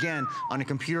 photos. Again, on a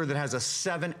computer that has a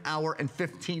 7-hour and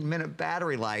 15-minute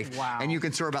battery life. Wow. And you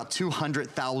can store about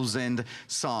 200,000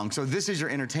 songs. So this is your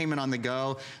entertainment on the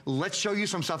go. Let's show you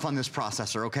some stuff on this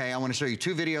processor, okay? I want to show you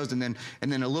 2 videos and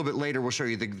then a little bit later we'll show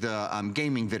you the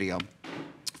gaming video.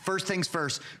 First things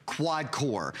first, quad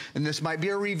core. And this might be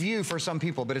a review for some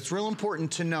people, but it's real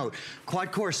important to note.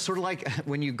 Quad core is sort of like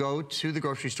when you go to the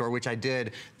grocery store, which I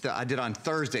did on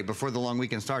Thursday before the long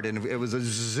weekend started. And it was a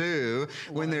zoo.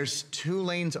 When there's 2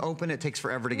 lanes open, it takes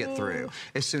forever to get through.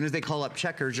 As soon as they call up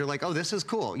checkers, you're like, oh, this is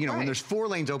cool. You know, when there's 4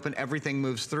 lanes open, everything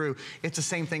moves through. It's the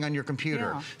same thing on your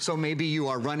computer. Yeah. So maybe you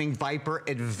are running Viper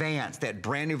Advanced, that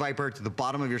brand new Viper to the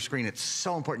bottom of your screen. It's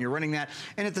so important you're running that.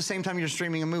 And at the same time, you're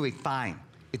streaming a movie, fine.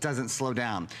 It doesn't slow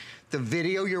down. The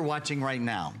video you're watching right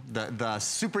now, the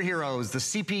superheroes, the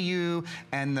CPU,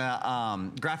 and the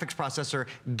graphics processor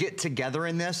get together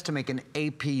in this to make an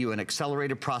APU, an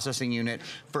accelerated processing unit,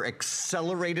 for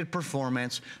accelerated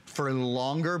performance, for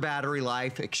longer battery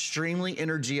life, extremely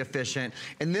energy efficient.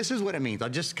 And this is what it means. I'll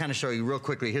just kind of show you real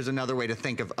quickly. Here's another way to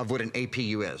think of what an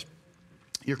APU is.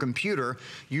 Your computer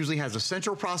usually has a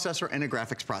central processor and a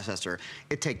graphics processor.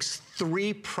 It takes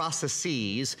 3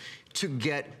 processes to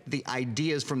get the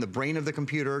ideas from the brain of the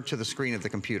computer to the screen of the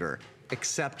computer,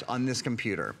 except on this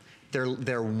computer.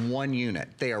 They're one unit.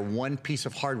 They are one piece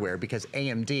of hardware because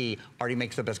AMD already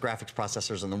makes the best graphics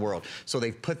processors in the world. So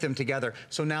they've put them together.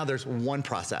 So now there's one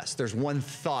process. There's one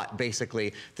thought,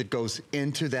 basically, that goes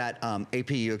into that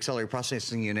APU, accelerated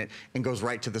processing unit, and goes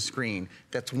right to the screen.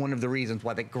 That's one of the reasons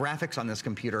why the graphics on this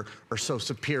computer are so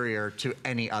superior to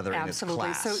any other in its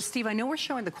class. So, Steve, I know we're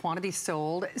showing the quantity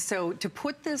sold. So to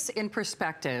put this in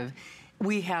perspective,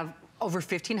 we have over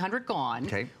 1,500 gone.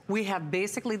 Okay. We have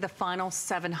basically the final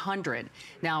 700.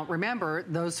 Now, remember,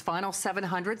 those final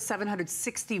 700,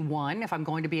 761, if I'm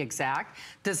going to be exact,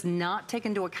 does not take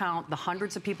into account the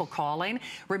hundreds of people calling.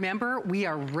 Remember, we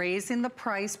are raising the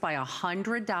price by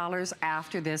 $100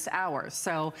 after this hour.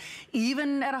 So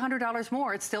even at $100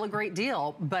 more, it's still a great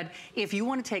deal. But if you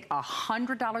want to take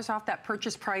 $100 off that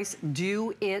purchase price,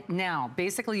 do it now.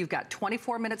 Basically, you've got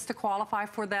 24 minutes to qualify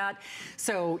for that.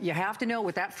 So you have to know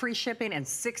with that free shipping and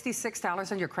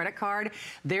 $66 on your credit card,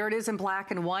 there it is in black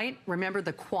and white. Remember,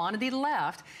 the quantity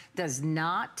left does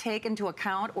not take into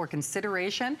account or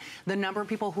consideration the number of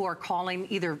people who are calling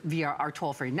either via our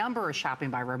toll-free number or shopping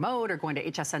by remote or going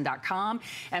to hsn.com.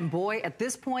 And boy, at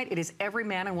this point, it is every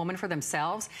man and woman for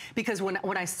themselves, because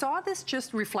when I saw this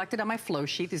just reflected on my flow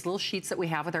sheet, these little sheets that we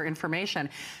have with our information,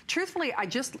 truthfully,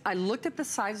 I looked at the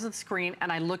size of the screen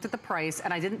and I looked at the price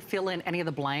and I didn't fill in any of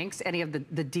the blanks, any of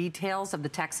the details of the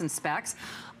text and specs.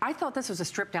 I thought this was a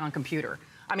stripped-down computer.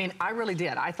 I mean, I really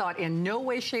did. I thought in no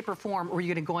way, shape, or form were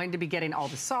you going to be getting all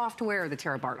the software, or the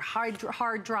terabyte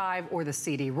hard drive, or the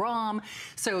CD-ROM.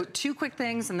 So 2 quick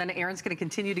things, and then Aaron's going to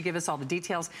continue to give us all the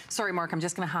details. Sorry, Mark, I'm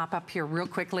just going to hop up here real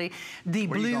quickly. The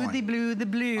blue.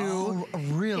 Oh,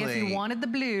 really? If you wanted the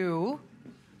blue,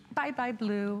 bye-bye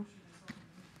blue.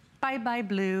 Bye-bye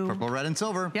blue. Purple, red, and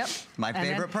silver. Yep. My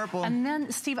favorite purple. And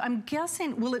then, Steve, I'm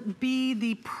guessing, will it be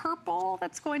the purple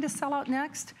that's going to sell out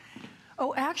next?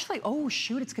 Oh, actually, oh,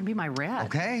 shoot, it's going to be my red.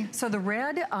 Okay. So the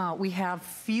red, we have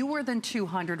fewer than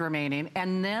 200 remaining,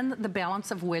 and then the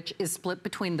balance of which is split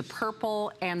between the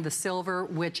purple and the silver,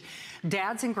 which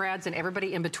dads and grads and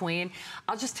everybody in between,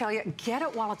 I'll just tell you, get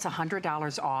it while it's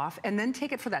 $100 off, and then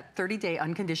take it for that 30-day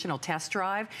unconditional test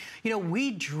drive. You know,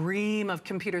 we dream of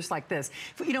computers like this.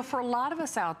 You know, for a lot of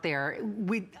us out there,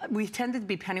 we tended to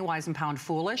be penny wise and pound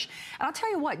foolish. And I'll tell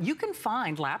you what, you can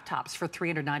find laptops for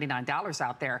 $399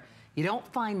 out there. you don't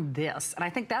find this. And I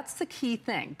think that's the key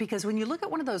thing, because when you look at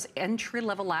one of those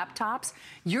entry-level laptops,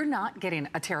 you're not getting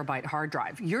a terabyte hard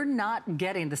drive. You're not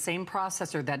getting the same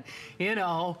processor that, you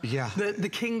know, the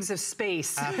kings of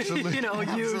space, you know,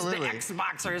 use, the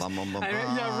Xboxers.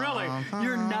 Yeah, really.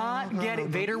 You're not getting,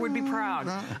 Vader would be proud.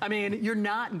 I mean, you're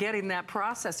not getting that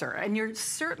processor, and you're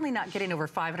certainly not getting over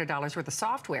 $500 worth of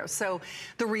software. So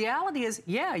the reality is,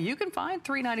 yeah, you can find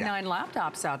 $399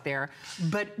 laptops out there,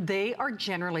 but they are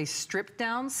generally stripped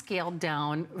down, scaled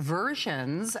down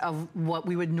versions of what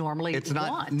we would normally want. It's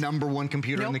not number one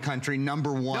computer in the country,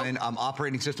 number one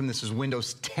operating system. This is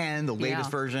Windows 10, the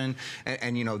latest version,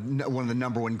 and you know, one of the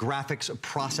number one graphics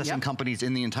processing companies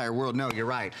in the entire world. No, you're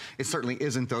right. It certainly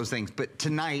isn't those things. But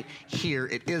tonight, here,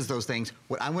 it is those things.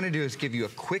 What I want to do is give you a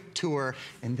quick tour,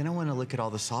 and then I want to look at all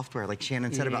the software. Like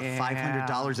Shannon said, about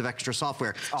 $500 of extra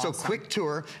software. Awesome. So quick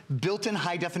tour, built-in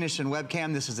high-definition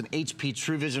webcam. This is an HP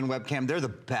TrueVision webcam. They're the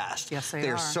best. Yes, they are.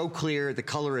 They're so clear. The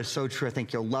color is so true. I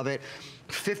think you'll love it.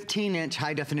 15-inch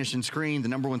high-definition screen, the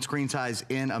 #1 screen size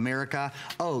in America.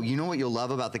 Oh, you know what you'll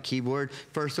love about the keyboard?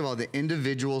 First of all, the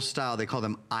individual style. They call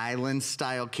them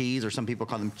island-style keys, or some people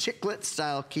call them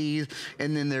chiclet-style keys.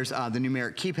 And then there's the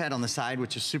numeric keypad on the side,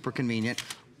 which is super convenient.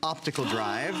 Optical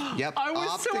drive. Yep. I was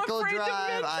optical so afraid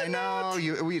drive. I know.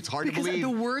 It's hard to believe. The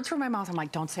words from my mouth, I'm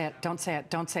like, don't say it, don't say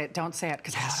it, don't say it, don't say it,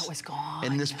 because I thought it was gone.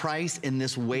 And this price, and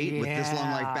this weight, with this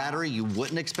long life battery, you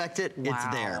wouldn't expect it. It's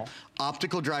there.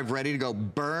 Optical drive ready to go,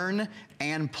 burn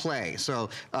and play. So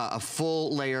a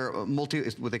full layer,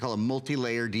 what they call a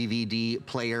multi-layer DVD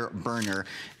player burner.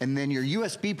 And then your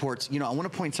USB ports, you know, I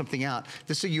want to point something out.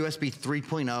 This is a USB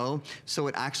 3.0, so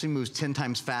it actually moves 10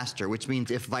 times faster, which means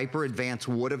if Viper Advance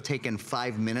would have taken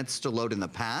 5 minutes to load in the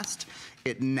past,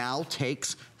 it now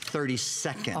takes 30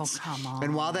 seconds. Oh, come on.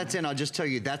 And while that's in, I'll just tell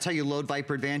you, that's how you load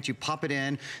Viper Advance. You pop it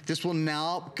in. This will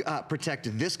now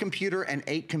protect this computer and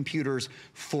 8 computers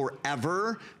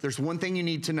forever. There's one thing you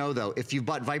need to know, though. If you've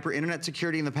bought Viper Internet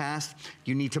Security in the past,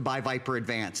 you need to buy Viper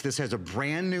Advance. This has a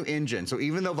brand new engine. So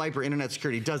even though Viper Internet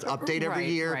Security does update every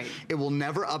year, it will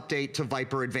never update to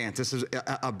Viper Advance. This is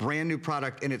a brand new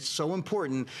product, and it's so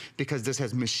important because this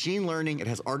has machine learning. It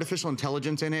has artificial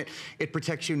intelligence in it. It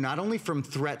protects you not only from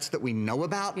threats that we know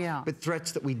about, but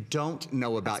threats that we don't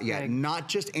know about yet. Not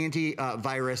just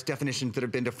antivirus definitions that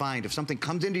have been defined. If something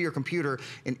comes into your computer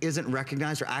and isn't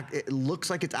recognized, or it looks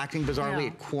like it's acting bizarrely,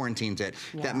 it quarantines it.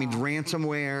 That means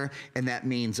ransomware, and that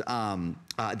means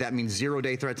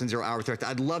 0-day threats and 0-hour threats.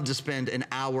 I'd love to spend an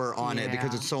hour on it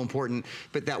because it's so important.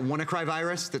 But that WannaCry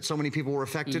virus that so many people were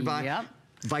affected by,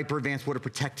 Viper Advance would have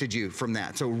protected you from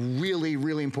that. So really,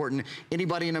 really important.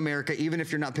 Anybody in America, even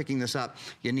if you're not picking this up,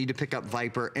 you need to pick up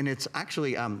Viper. And it's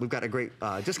actually, we've got a great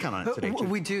discount on it today, too.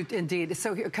 We do, indeed.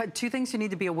 So 2 things you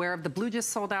need to be aware of. The blue just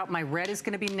sold out. My red is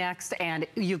going to be next. And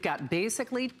you've got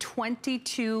basically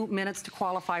 22 minutes to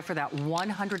qualify for that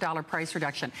 $100 price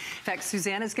reduction. In fact,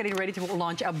 Susanna's getting ready to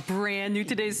launch a brand new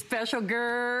Today's Special,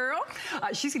 girl.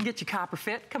 She's going to get you copper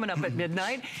fit coming up at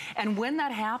midnight. And when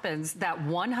that happens, that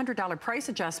 $100 price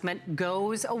adjustment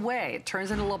goes away. It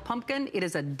turns into a little pumpkin. It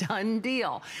is a done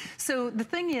deal. So the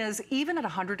thing is, even at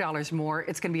 $100 more,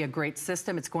 it's going to be a great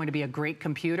system. It's going to be a great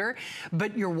computer.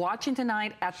 But you're watching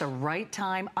tonight at the right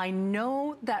time. I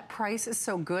know that price is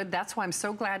so good. That's why I'm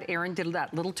so glad Aaron did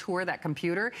that little tour of that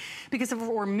computer. Because if it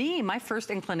were me, my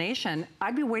first inclination,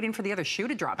 I'd be waiting for the other shoe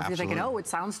to drop. If you're thinking, oh, it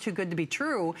sounds too good to be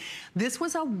true. This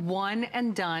was a one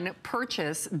and done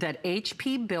purchase that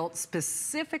HP built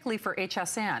specifically for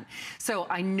HSN. So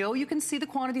I know you can see the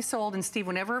quantity sold, and Steve,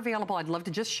 whenever available, I'd love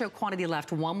to just show quantity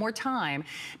left one more time,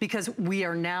 because we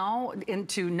are now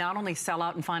into not only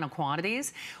sellout and final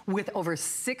quantities. With over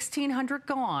 1,600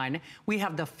 gone, we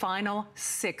have the final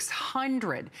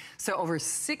 600. So over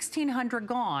 1,600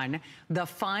 gone, the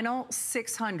final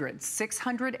 600,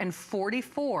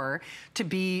 644 to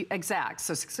be exact.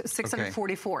 So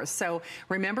 644. So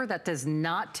remember, that does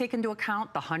not take into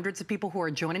account the hundreds of people who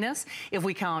are joining us. If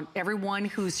we count everyone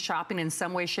who's shopping in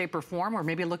some way, shape, or form, we're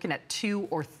maybe looking at 200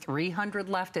 or 300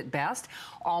 left at best.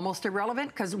 Almost irrelevant,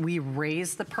 because we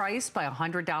raised the price by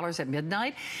 $100 at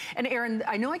midnight. And Aaron,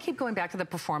 I know I keep going back to the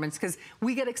performance, because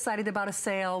we get excited about a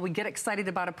sale, we get excited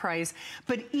about a price,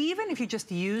 but even if you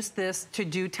just use this to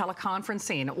do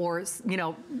teleconferencing, or, you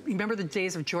know, remember the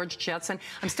days of George Jetson?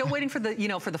 I'm still waiting for the, you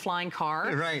know, for the flying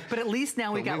car. Right. But at least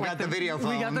now we got the video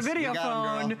phone. We got the video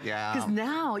phone. Yeah. Because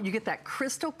now you get that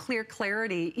crystal clear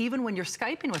clarity, even when you're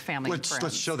Skyping with family.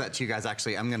 let's show that to you guys.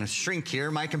 Actually, I'm gonna shrink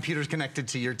here. My computer's connected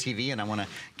to your TV, and I wanna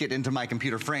get into my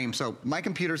computer frame. So my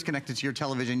computer's connected to your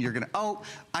television. You're gonna, oh,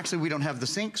 actually we don't have the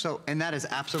sync, so, and that is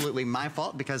absolutely my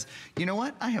fault because, you know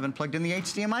what? I haven't plugged in the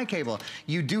HDMI cable.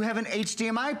 You do have an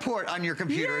HDMI port on your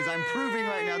computer, as I'm proving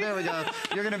right now. There we go.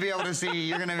 You're gonna be able to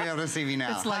see me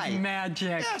now. It's like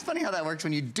magic. Yeah, it's funny how that works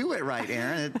when you do it right,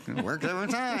 Aaron. It works every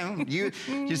time.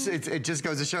 It just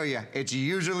goes to show you, it's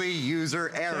usually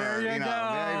user error. There you go.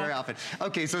 Very, very often.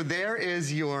 Okay, so there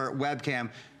is your webcam.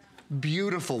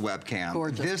 Beautiful webcam.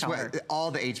 Gorgeous color.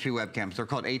 All the HP webcams, they're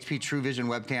called HP True Vision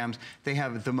webcams. They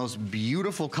have the most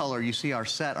beautiful color. You see our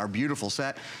set, our beautiful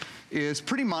set, is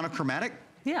pretty monochromatic.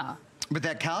 Yeah. But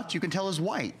that couch, you can tell, is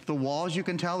white. The walls, you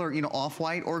can tell, are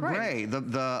off-white or gray. That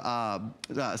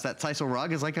sisal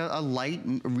rug is like a light,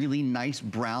 really nice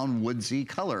brown woodsy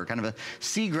color, kind of a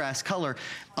seagrass color.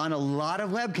 On a lot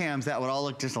of webcams, that would all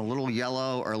look just a little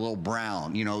yellow or a little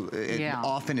brown. It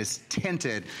often is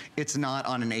tinted. It's not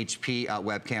on an HP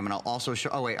webcam. And I'll also show,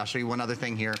 I'll show you one other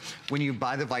thing here. When you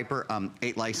buy the Viper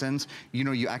 8 license,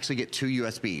 you actually get 2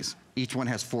 USBs. Each one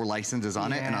has 4 licenses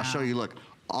on it, and I'll show you, look.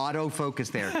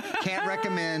 Autofocus there. Can't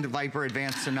recommend Viper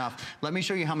Advanced enough. Let me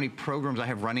show you how many programs I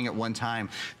have running at one time,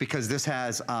 because this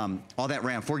has all that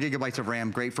RAM, 4 gigabytes of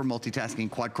RAM, great for multitasking,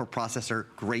 quad-core processor,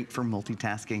 great for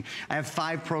multitasking. I have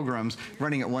 5 programs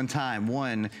running at one time.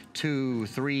 1, 2,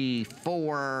 3,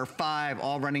 4, 5,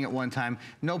 all running at one time.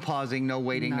 No pausing, no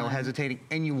waiting, no hesitating,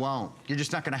 and you won't. You're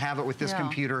just not gonna have it with this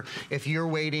computer. If you're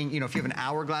waiting, if you have an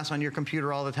hourglass on your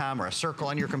computer all the time, or a circle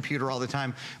on your computer all the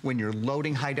time, when you're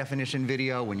loading high definition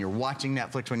video, when you're watching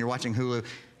Netflix, when you're watching Hulu,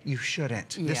 you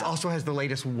shouldn't. Yeah. This also has the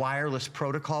latest wireless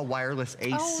protocol, wireless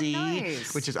AC,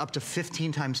 which is up to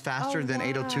 15 times faster than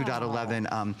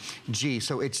 802.11G.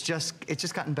 So it's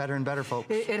just gotten better and better,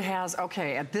 folks. It has.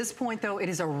 Okay, at this point though, it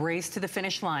is a race to the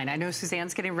finish line. I know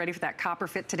Suzanne's getting ready for that Copper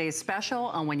Fit Today's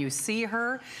special, and when you see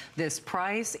her, this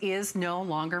price is no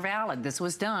longer valid. This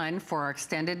was done for our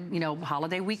extended,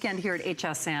 holiday weekend here at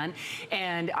HSN,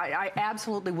 and I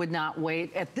absolutely would not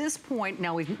wait. At this point,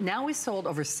 now we've sold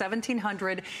over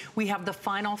 1,700. We have the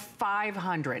final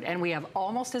 500, and we have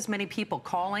almost as many people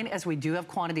calling as we do have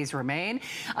quantities remain.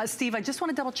 Steve, I just want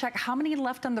to double check, how many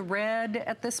left on the red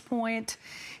at this point?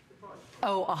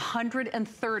 Oh,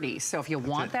 130. So if you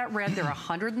want that red, there are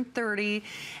 130,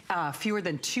 fewer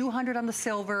than 200 on the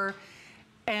silver.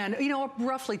 And,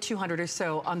 roughly 200 or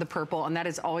so on the purple, and that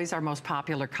is always our most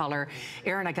popular color.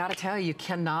 Aaron, I gotta tell you, you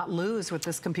cannot lose with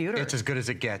this computer. It's as good as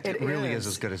it gets. It really is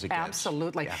as good as it gets.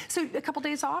 Absolutely. Yeah. So a couple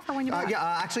days off, or when you're back?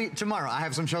 Yeah, actually tomorrow. I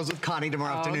have some shows with Connie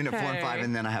tomorrow afternoon at 4 and 5,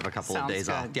 and then I have a couple of days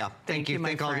off. Yeah, thank you.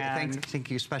 Thank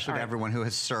you especially to everyone who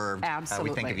has served.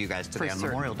 Absolutely. We think of you guys today on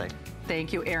Memorial Day.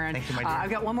 Thank you, Aaron. Thank you, my dear. I've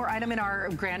got one more item in our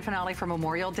grand finale for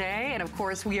Memorial Day, and of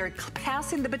course we are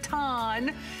passing the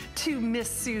baton to Miss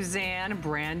Suzanne,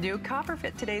 brand new Copper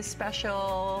Fit Today's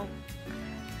special.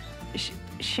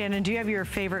 Shannon, do you have your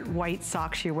favorite white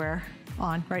socks you wear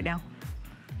on right now?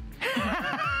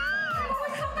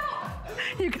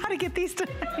 You gotta get these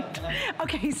tonight.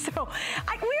 Okay, so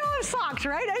we all have socks,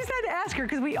 right? I just had to ask her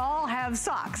because we all have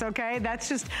socks, okay? That's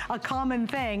just a common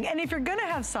thing. And if you're gonna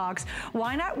have socks,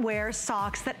 why not wear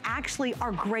socks that actually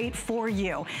are great for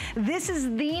you? This is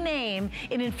the name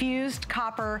in infused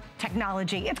copper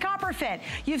technology. It's Copper Fit.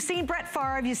 You've seen Brett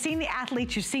Favre, you've seen the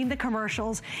athletes, you've seen the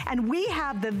commercials, and we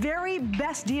have the very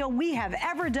best deal we have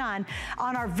ever done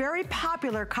on our very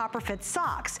popular Copper Fit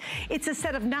socks. It's a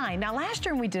set of 9. Now, last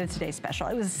year when we did a Today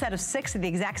Special, it was a set of 6 at the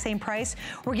exact same price.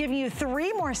 We're giving you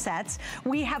 3 more sets.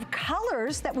 We have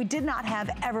colors that we did not have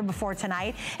ever before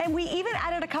tonight, and we even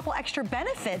added a couple extra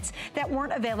benefits that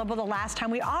weren't available the last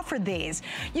time we offered these.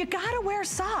 You gotta wear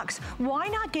socks. Why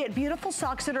not get beautiful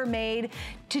socks that are made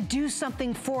to do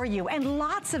something for you? And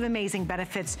lots of amazing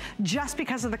benefits just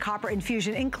because of the copper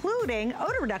infusion, including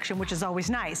odor reduction, which is always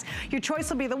nice. Your choice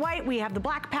will be the white. We have the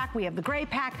black pack. We have the gray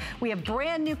pack. We have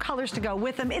brand new colors to go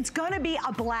with them. It's gonna be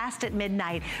a blast at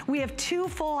midnight. We have 2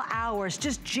 full hours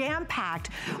just jam-packed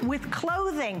with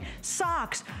clothing,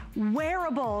 socks,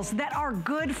 wearables that are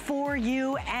good for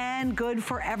you and good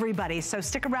for everybody. So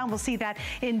stick around, we'll see that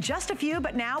in just a few,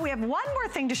 but now we have one more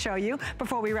thing to show you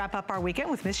before we wrap up our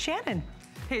weekend with Miss Shannon.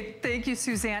 Hey, thank you,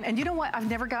 Suzanne. And you know what? I've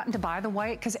never gotten to buy the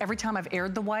white because every time I've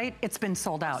aired the white, it's been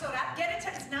sold out. So get it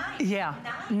to, it's 9. Yeah.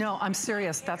 9? No, I'm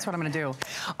serious. That's what I'm going to do.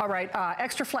 All right.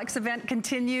 Extra Flex event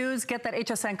continues. Get that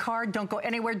HSN card. Don't go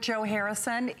anywhere. Joe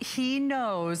Harrison, he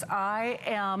knows I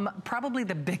am probably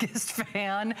the biggest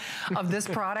fan of this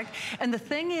product. And the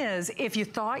thing is, if you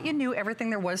thought you knew everything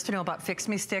there was to know about Fix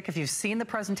Me Stick, if you've seen the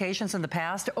presentations in the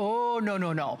past, oh, no,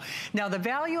 no, no. Now, the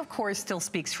value, of course, still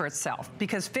speaks for itself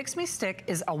because Fix Me Stick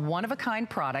is is a one-of-a-kind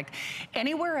product.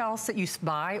 Anywhere else that you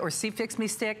buy or see Fix Me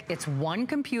Stick, it's one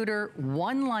computer,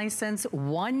 one license,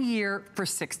 1 year for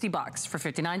 $60, for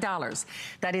 $59.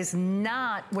 That is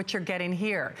not what you're getting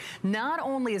here. Not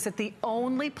only is it the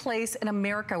only place in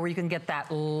America where you can get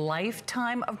that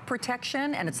lifetime of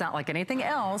protection, and it's not like anything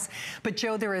else, but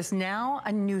Joe, there is now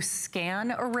a new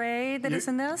scan array that is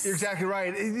in this. You're exactly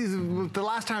right. The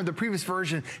last time, the previous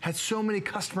version had so many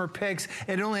customer picks,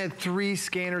 and it only had 3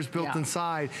 scanners built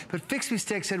inside. But Fix Me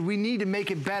Stick said we need to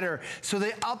make it better, so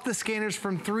they upped the scanners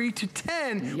from 3 to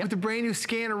 10 with the brand new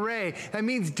scan array. That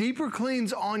means deeper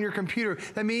cleans on your computer.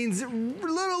 That means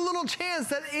little chance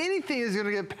that anything is going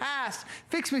to get past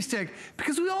Fix Me Stick,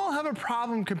 because we all have a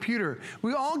problem computer.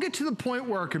 We all get to the point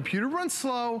where our computer runs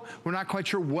slow, we're not quite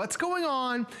sure what's going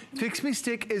on. Fix Me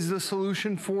Stick is the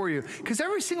solution for you, because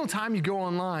every single time you go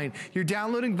online, you're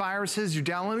downloading viruses, you're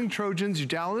downloading Trojans, you're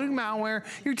downloading malware,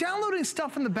 you're downloading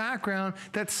stuff in the background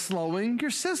that's slowing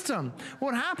your system.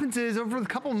 What happens is, over a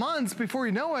couple months, before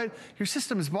you know it, your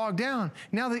system is bogged down.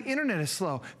 Now the internet is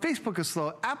slow, Facebook is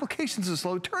slow, applications are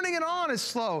slow, turning it on is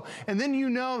slow, and then you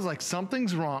know, it's like,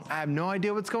 something's wrong. I have no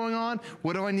idea what's going on.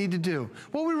 What do I need to do?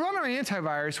 Well, we run our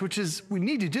antivirus, which is we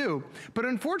need to do, but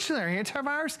unfortunately our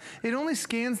antivirus, it only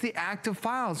scans the active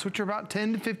files, which are about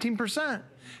 10 to 15%.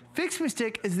 Fix Me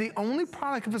Stick is the only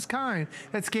product of its kind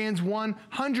that scans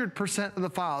 100% of the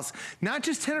files. Not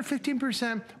just 10 or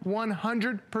 15%,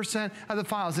 100% of the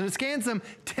files. And it scans them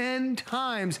 10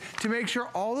 times to make sure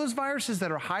all those viruses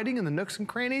that are hiding in the nooks and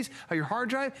crannies of your hard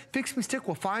drive, Fix Me Stick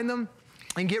will find them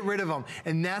and get rid of them.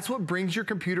 And that's what brings your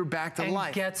computer back to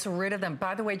life. Gets rid of them.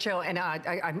 By the way, Joe, and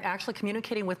I'm actually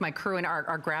communicating with my crew and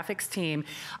our graphics team.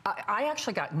 I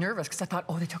actually got nervous because I thought,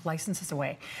 oh, they took licenses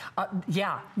away.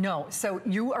 So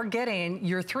you are getting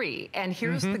your 3. And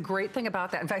here's the great thing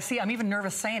about that. In fact, see, I'm even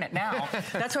nervous saying it now.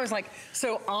 That's why I was like,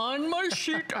 so on my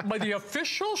sheet, the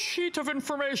official sheet of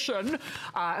information,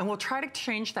 and we'll try to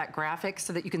change that graphic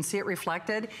so that you can see it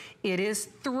reflected. It is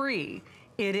 3.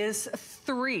 It is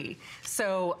 3.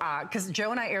 So, because Joe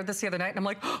and I aired this the other night, and I'm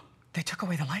like, oh, they took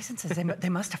away the licenses. They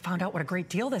must have found out what a great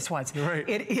deal this was. Right.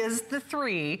 It is the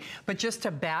 3, but just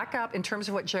to back up in terms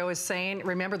of what Joe is saying,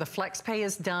 remember the flex pay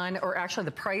is done, or actually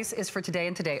the price is for today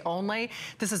and today only.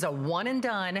 This is a one and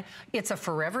done. It's a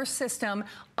forever system.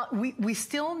 We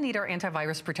still need our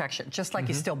antivirus protection, just like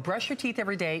you still brush your teeth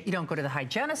every day. You don't go to the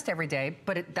hygienist every day,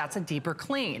 but that's a deeper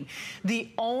clean.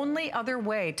 The only other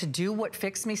way to do what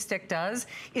Fix Me Stick does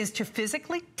is to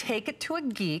physically take it to a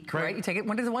geek, right? You take it to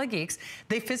one of the geeks.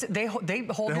 They hold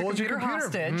your computer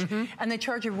hostage, and they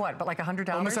charge you what, but like $100?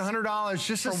 Almost $100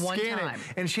 just to scan it.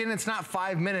 And Shannon, it's not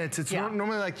 5 minutes. It's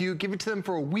normally like you give it to them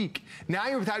for a week. Now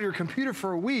you're without your computer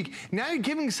for a week. Now you're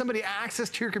giving somebody access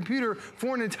to your computer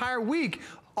for an entire week.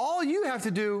 All you have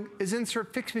to do is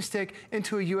insert Fix Me Stick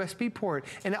into a USB port,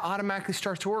 and it automatically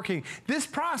starts working. This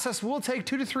process will take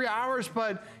 2 to 3 hours,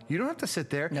 but you don't have to sit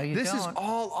there. No, you don't. This is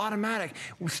all automatic.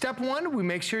 Step 1, we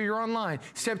make sure you're online.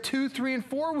 Step 2, 3, and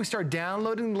 4, we start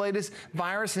downloading the latest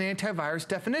virus and antivirus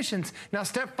definitions. Now,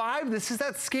 step 5, this is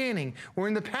that scanning. Where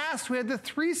in the past, we had the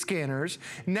 3 scanners.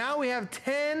 Now we have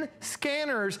 10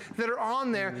 scanners that are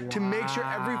on there to make sure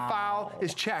every file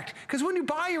is checked. Because when you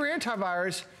buy your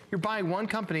antivirus, you're buying one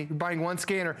company, you're buying one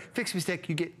scanner. Fix Me Stick,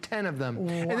 you get 10 of them.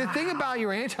 And the thing about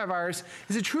your antivirus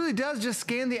is it truly does just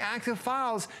scan the active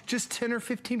files just 10 or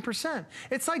 15%.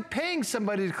 It's like paying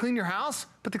somebody to clean your house,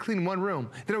 but they clean one room.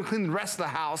 They don't clean the rest of the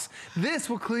house. This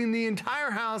will clean the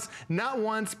entire house, not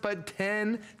once, but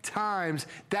 10 times.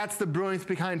 That's the brilliance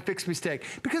behind Fix Me Stick.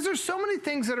 Because there's so many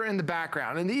things that are in the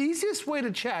background, and the easiest way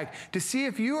to check to see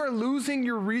if you are losing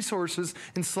your resources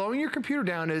and slowing your computer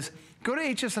down is go to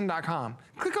hsn.com.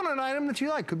 Click on an item that you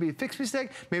like. Could be a Fix Me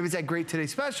Stick. Maybe it's that Great Today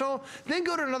special. Then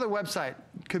go to another website.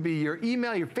 Could be your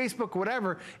email, your Facebook,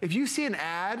 whatever. If you see an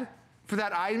ad for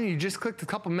that item you just clicked a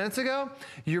couple minutes ago,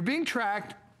 you're being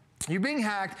tracked. You're being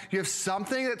hacked, you have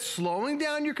something that's slowing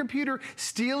down your computer,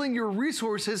 stealing your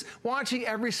resources, watching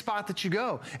every spot that you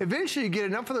go. Eventually you get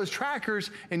enough of those trackers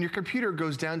and your computer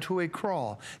goes down to a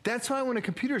crawl. That's why when a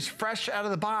computer is fresh out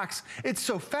of the box, it's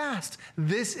so fast.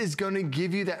 This is going to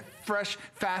give you that fresh,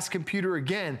 fast computer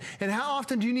again. And how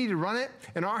often do you need to run it?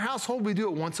 In our household, we do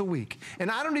it once a week.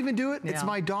 And I don't even do it. It's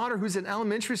my daughter who's in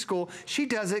elementary school. She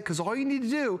does it because all you need to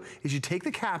do is you take the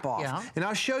cap off. And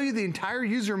I'll show you the entire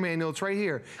user manual. It's right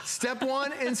here. Step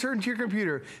 1, insert into your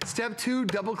computer. Step 2,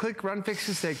 double click, run Fix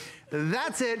Me Stick.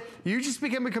 That's it. You just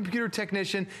became a computer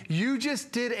technician. You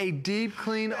just did a deep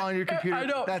clean on your computer. I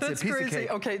know, that's it, piece crazy. Of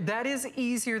cake. Okay, that is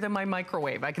easier than my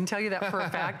microwave. I can tell you that for a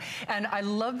fact. And I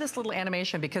love this little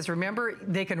animation because remember,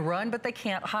 they can run, but they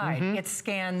can't hide. It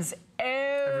scans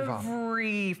every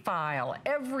every file,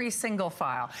 every single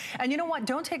file. And you know what?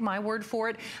 Don't take my word for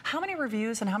it. How many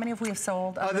reviews and how many have we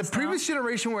sold? The previous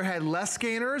generation where it had less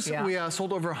scanners, we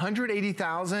sold over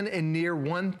 180,000 and near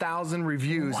 1,000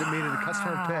 reviews that made it a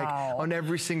customer pick on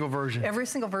every single version. Every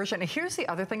single version. And here's the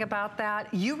other thing about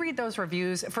that. You read those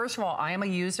reviews. First of all, I am a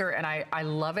user and I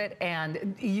love it.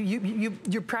 And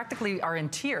you practically are in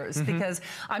tears because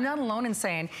I'm not alone in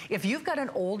saying, if you've got an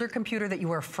older computer that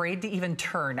you are afraid to even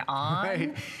turn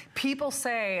on, people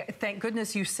say, thank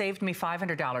goodness you saved me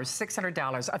 $500, $600,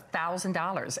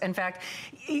 $1,000. In fact,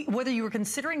 whether you were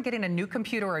considering getting a new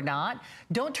computer or not,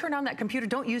 don't turn on that computer.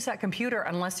 Don't use that computer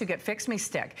unless you get Fix Me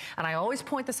Stick. And I always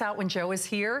point this out when Joe is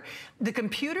here. The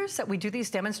computers that we do these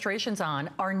demonstrations on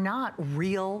are not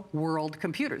real world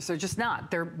computers. They're just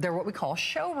not. They're what we call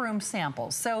showroom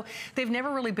samples. So they've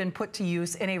never really been put to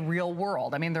use in a real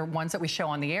world. I mean, they're ones that we show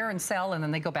on the air and sell, and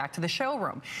then they go back to the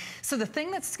showroom. So the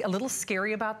thing that's a little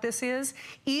scary about this is,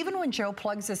 even when Joe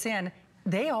plugs this in,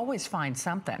 they always find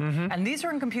something. And these are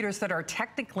in computers that are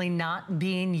technically not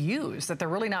being used, that they're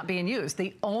really not being used.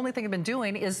 The only thing they've been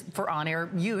doing is for on-air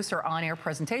use or on-air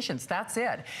presentations. That's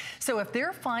it. So if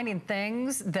they're finding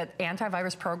things that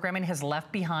antivirus programming has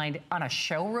left behind on a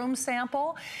showroom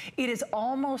sample, it is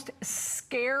almost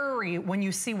scary when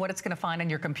you see what it's gonna find on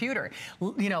your computer.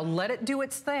 You know, let it do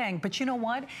its thing, but you know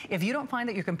what? If you don't find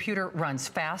that your computer runs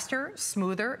faster,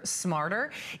 smoother,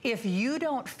 smarter, if you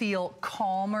don't feel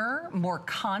calmer, more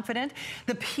confident,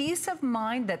 the peace of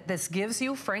mind that this gives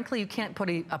you, frankly, you can't put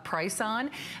a price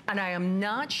on. And I am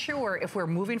not sure if we're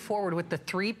moving forward with the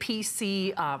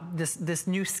 3PC, this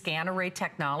new scan array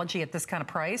technology at this kind of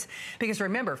price. Because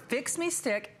remember, Fix Me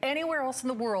Stick, anywhere else in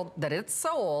the world that it's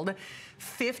sold,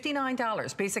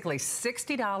 $59, basically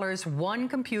 $60, one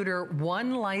computer,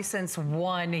 one license,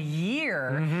 1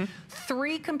 year,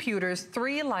 3 computers,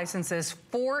 3 licenses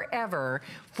forever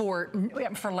for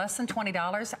less than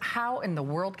 $20. How in the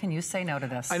world can you say no to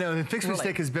this? I know, the Fix Me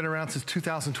Stick has been around since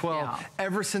 2012.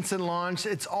 Ever since it launched,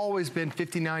 it's always been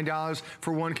 $59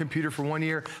 for one computer for 1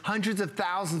 year. Hundreds of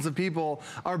thousands of people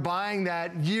are buying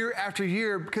that year after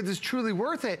year because it's truly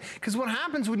worth it. Because what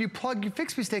happens when you plug your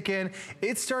Fix Me Stick in,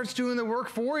 it starts doing the work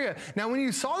for you. Now, when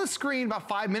you saw the screen about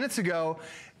 5 minutes ago,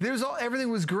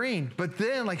 everything was green, but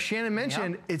then, like Shannon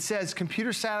mentioned, it says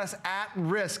computer status at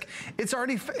risk. It's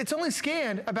only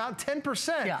scanned about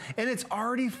 10%, and it's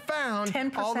already found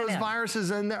all those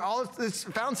viruses in there. It's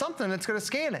found something that's going to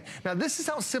scan it. Now, this is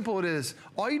how simple it is.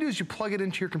 All you do is you plug it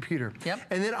into your computer,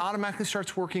 and then it automatically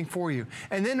starts working for you.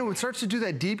 And then when it starts to do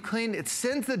that deep clean, it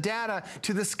sends the data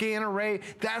to the scan array.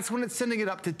 That's when it's sending it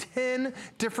up to 10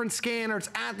 different scanners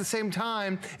at the same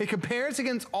time. It compares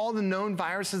against all the known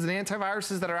viruses and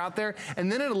antiviruses that are out there,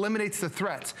 and then it eliminates the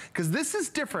threats. Because this is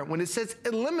different. When it says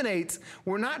eliminates,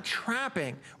 we're not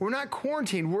trapping, we're not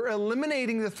quarantining, we're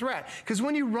eliminating the threat. Because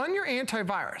when you run your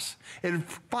antivirus, it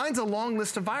finds a long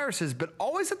list of viruses, but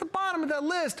always at the bottom of that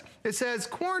list, it says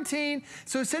quarantine.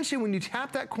 So essentially, when you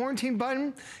tap that quarantine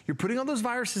button, you're putting all those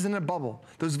viruses in a bubble.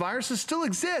 Those viruses still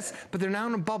exist, but they're now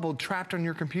in a bubble trapped on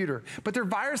your computer. But they're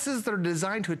viruses that are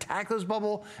designed to attack those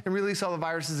bubble and release all the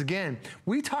viruses again.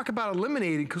 We talk about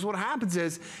eliminating because what happens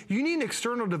is you need an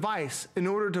external device in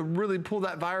order to really pull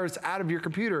that virus out of your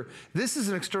computer. This is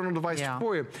an external device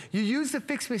for you. You use the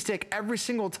Fix Me Stick every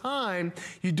single time.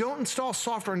 You don't install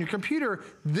software on your computer.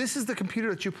 This is the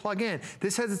computer that you plug in.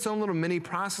 This has its own little mini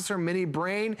processor, mini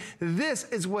brain. This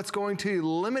is what's going to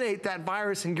eliminate that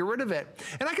virus and get rid of it.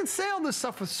 And I can say all this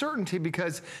stuff with certainty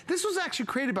because this was actually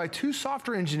created by 2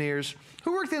 software engineers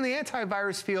who worked in the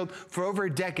antivirus field for over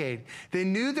a decade. They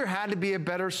knew there had to be a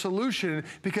better solution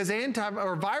because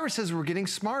viruses were getting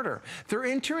smarter. They're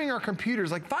entering our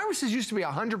computers. Like viruses used to be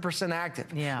 100% active.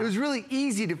 It was really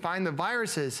easy to find the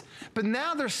viruses, but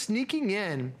now they're sneaking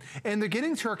in and they're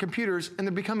getting to our computers and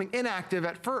they're becoming inactive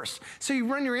at first. So you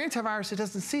run your antivirus, it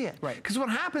doesn't see it. Because what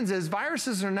happens is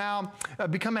viruses are now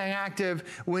becoming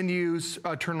active when you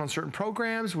turn on certain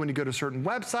programs, when you go to certain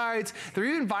websites. There are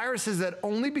even viruses that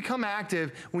only become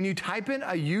active when you type in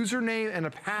a username and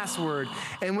a password.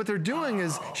 And what they're doing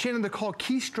is, Shannon, they're called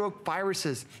keystroke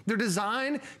viruses. They're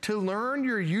designed to learn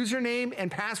your username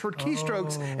and password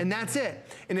keystrokes, and that's it.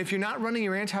 And if you're not running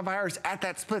your antivirus at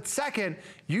that split second,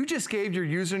 you just gave your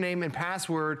username username and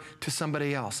password to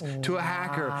somebody else, to a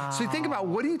hacker. So you think about,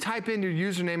 what do you type in your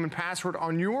username and password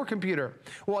on your computer?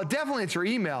 Well, definitely it's your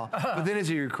email, but then is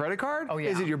it your credit card? Oh, yeah.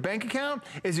 Is it your bank account?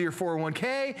 Is it your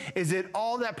 401k? Is it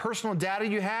all that personal data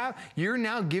you have? You're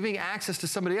now giving access to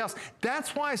somebody else.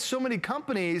 That's why so many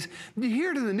companies, you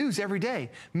hear it in the news every day,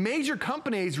 major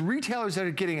companies, retailers that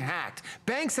are getting hacked,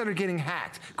 banks that are getting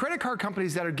hacked, credit card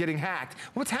companies that are getting hacked.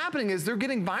 What's happening is they're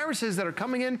getting viruses that are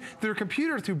coming in their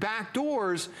computer through back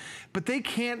doors, but they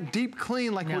can't deep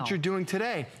clean like what you're doing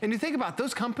today. And you think about,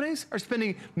 those companies are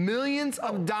spending millions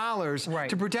of dollars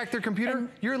to protect their computer. And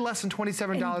you're less than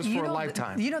 $27 for a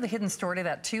lifetime. You know, the hidden story to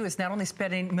that too is not only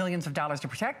spending millions of dollars to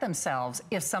protect themselves,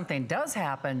 if something does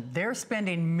happen, they're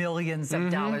spending millions of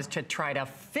dollars to try to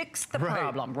fix the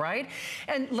problem, right?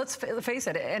 And let's face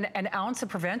it, an ounce of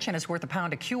prevention is worth a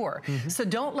pound of cure. So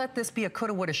don't let this be a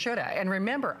coulda, woulda, shoulda. And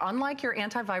remember, unlike your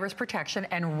antivirus protection,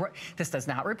 and this does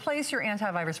not replace your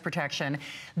antivirus protection,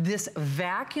 this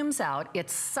vacuums out, it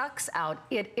sucks out,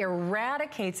 it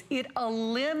eradicates, it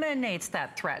eliminates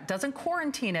that threat. Doesn't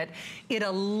quarantine it, it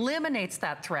eliminates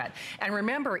that threat. And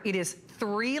remember, it is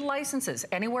 3 licenses.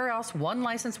 Anywhere else, 1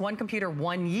 license, 1 computer,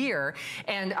 1 year.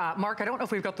 And Mark, I don't know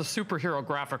if we've got the superhero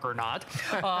graphic or not,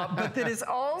 but that is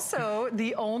also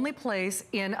the only place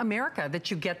in America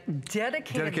that you get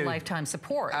dedicated lifetime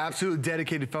support. Absolutely.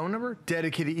 Dedicated phone number,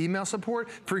 dedicated email support,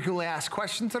 frequently asked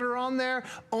questions that are on there.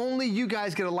 Only you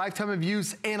guys get a lifetime of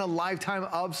use and a lifetime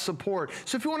of support.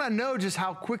 So if you want to know just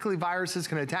how quickly viruses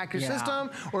can attack your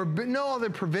system, or know other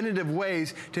preventative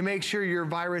ways to make sure you're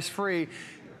virus free,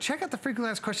 check out the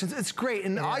frequently asked questions. It's great.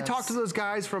 And I talk to those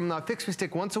guys from Fix Me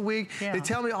Stick once a week. They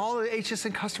tell me all the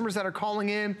HSN customers that are calling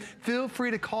in, feel free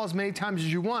to call as many times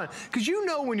as you want. Because you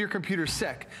know when your computer's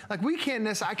sick. Like I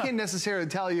can't necessarily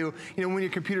tell you, when your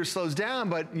computer slows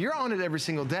down, but you're on it every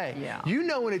single day. You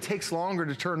know when it takes longer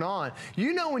to turn on.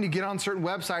 You know when you get on certain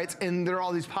websites and there are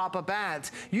all these pop-up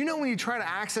ads. You know when you try to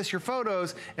access your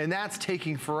photos and that's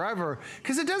taking forever.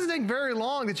 Because it doesn't take very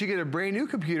long that you get a brand new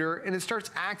computer and it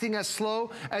starts acting as slow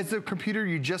as the computer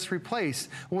you just replaced.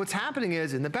 What's happening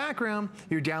is, in the background,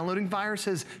 you're downloading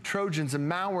viruses, Trojans, and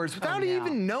malwares without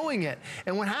even knowing it.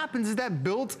 And what happens is that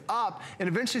builds up and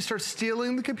eventually starts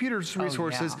stealing the computer's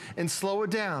resources and slow it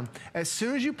down. As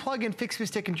soon as you plug in Fix Me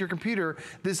Stick into your computer,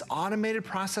 this automated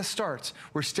process starts.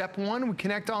 Where step 1, we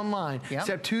connect online.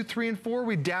 Step 2, 3, and 4,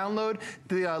 we download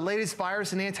the latest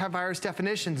virus and antivirus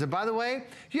definitions. And by the way,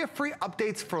 you have free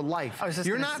updates for life.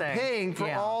 You're not paying for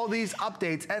all these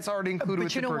updates. That's already included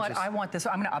with the purchase. But you know what? I want this.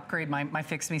 I'm going to upgrade my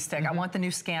Fix Me Stick. I want the new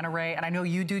scan array, and I know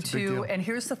you do too. And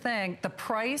here's the thing. The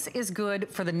price is good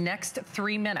for the next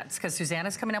 3 minutes, because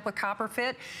Susanna's coming up with Copper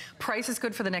Fit. Price is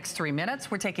good for the next 3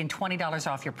 minutes. We're taking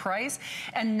 $20 off your price.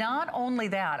 And not only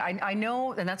that, I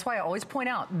know, and that's why I always point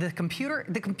out, the computer,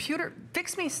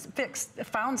 Fix Me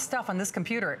found stuff on this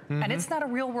computer, and it's not a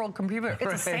real world computer.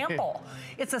 It's a sample.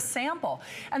 It's a sample.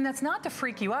 And that's not to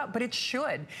freak you out, but it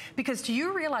should. Because do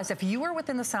you realize, if you are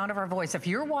within the sound of our voice, if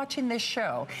you're watching this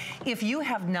show, if you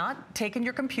have not taken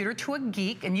your computer to a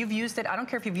geek and you've used it, I don't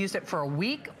care if you've used it for a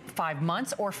week, 5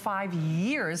 months, or 5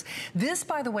 years, this,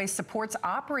 by the way, supports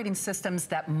operating systems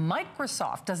that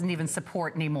Microsoft doesn't even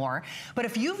support anymore. But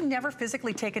if you've never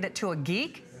physically taken it to a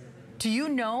geek, do you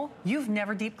know you've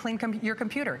never deep cleaned your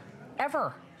computer?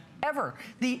 Ever. Ever.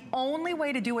 The only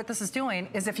way to do what this is doing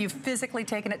is if you've physically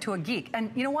taken it to a geek.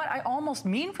 And you know what? I almost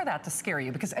mean for that to scare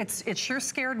you, because it sure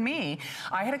scared me.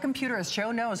 I had a computer, as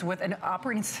Joe knows, with an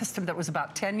operating system that was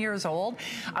about 10 years old.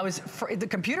 The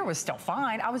computer was still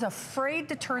fine. I was afraid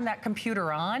to turn that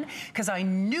computer on because I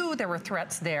knew there were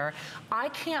threats there. I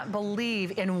can't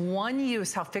believe in one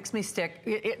use how Fix Me Stick,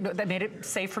 that made it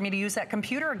safe for me to use that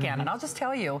computer again. And I'll just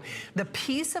tell you, the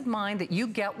peace of mind that you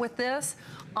get with this,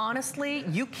 honestly,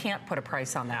 you can't put a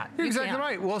price on that. You're exactly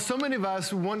right. Well, so many of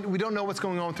us, we don't know what's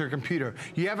going on with your computer.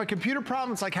 You have a computer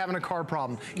problem, it's like having a car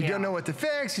problem. You don't know what to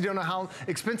fix, you don't know how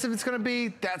expensive it's going to be.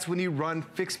 That's when you run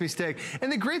Fix Me Stick.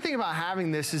 And the great thing about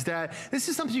having this is that this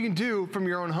is something you can do from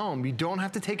your own home. You don't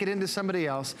have to take it into somebody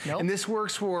else. And this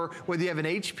works for whether you have an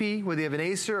HP, whether you have an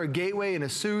Acer, a Gateway, an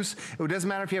Asus. It doesn't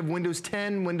matter if you have Windows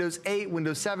 10, Windows 8,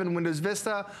 Windows 7, Windows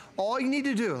Vista. All you need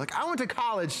to do, like I went to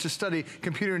college to study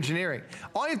computer engineering.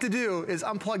 All you have to do is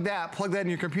unplug unplug that, plug that in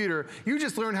your computer. You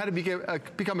just learned how to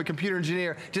become a computer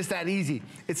engineer, just that easy.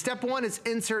 Step 1 is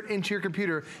insert into your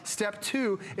computer. Step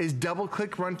 2 is double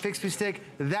click, run Fix Me Stick.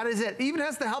 That is it. Even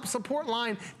has the help support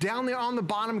line down there on the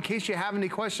bottom in case you have any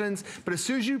questions. But as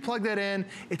soon as you plug that in,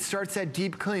 it starts that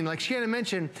deep clean. Like Shannon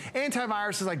mentioned,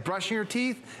 antivirus is like brushing your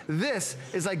teeth. This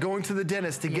is like going to the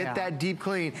dentist to get that deep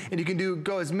clean. And you can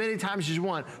go as many times as you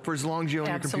want for as long as you own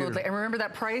your computer. Absolutely. And remember,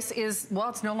 that price is, well,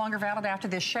 it's no longer valid after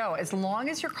this show. As long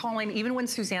as you're calling, even when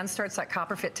Suzanne starts that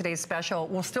Copper Fit Today's special,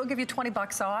 we'll still give you 20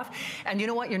 bucks off. And you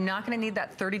know what? You're not going to need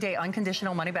that 30-day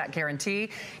unconditional money-back guarantee.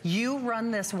 You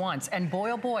run this once, and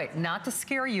boy, oh boy, not to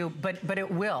scare you, but it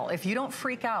will. If you don't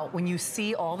freak out when you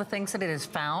see all the things that it has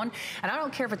found, and I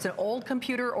don't care if it's an old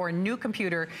computer or a new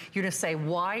computer, you're going to say,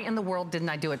 why in the world didn't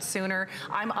I do it sooner?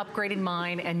 I'm upgrading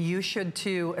mine, and you should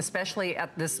too, especially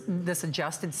at this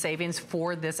adjusted savings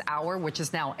for this hour, which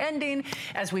is now ending,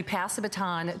 as we pass the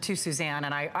baton to Suzanne.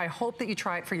 And I hope that you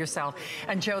try it for yourself.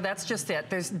 And Joe, that's just it.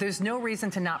 There's no reason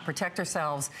to not protect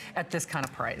ourselves at this kind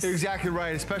of price. Exactly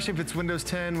right, especially if it's Windows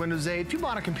 10, Windows 8. If you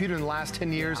bought a computer in the last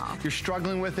 10 years, you're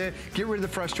struggling with it, get rid of the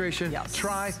frustration.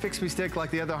 Try Fix Me Stick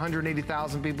like the other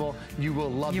 180,000 people. You will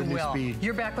love the new speed.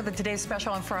 You're back with the Today's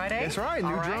Special on Friday. That's right,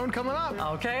 new drone coming up.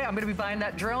 Okay, I'm going to be buying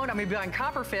that drone. I'm going to be buying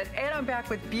Copper Fit, and I'm back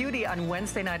with beauty on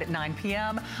Wednesday night at 9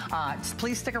 p.m.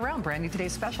 Please stick around. Brand new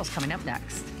Today's Specials coming up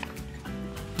next.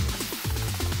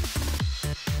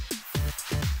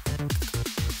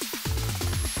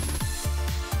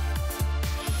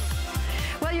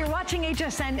 You're watching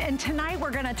HSN, and tonight we're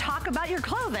going to talk about your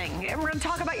clothing, and we're going to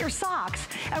talk about your socks,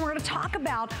 and we're going to talk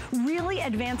about really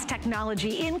advanced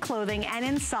technology in clothing and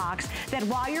in socks that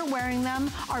while you're wearing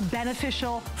them are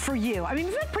beneficial for you. I mean,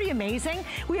 isn't that pretty amazing?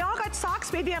 We all got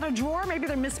socks maybe out of a drawer, maybe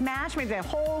they're mismatched, maybe they have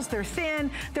holes, they're thin,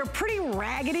 they're pretty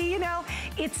raggedy, you know.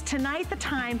 It's tonight the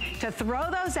time to throw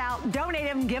those out, donate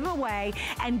them, give them away,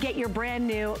 and get your brand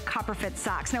new Copper Fit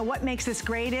socks. Now, what makes this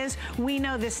great is we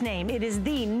know this name. It is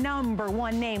the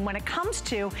 #1 name when it comes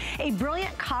to a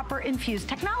brilliant copper-infused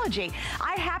technology.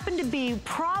 I happen to be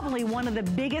probably one of the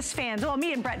biggest fans, well,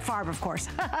 me and Brett Favre, of course,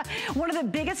 one of the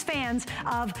biggest fans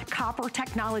of copper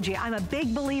technology. I'm a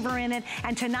big believer in it,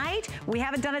 and tonight, we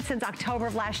haven't done it since October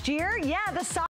of last year. Yeah, the socks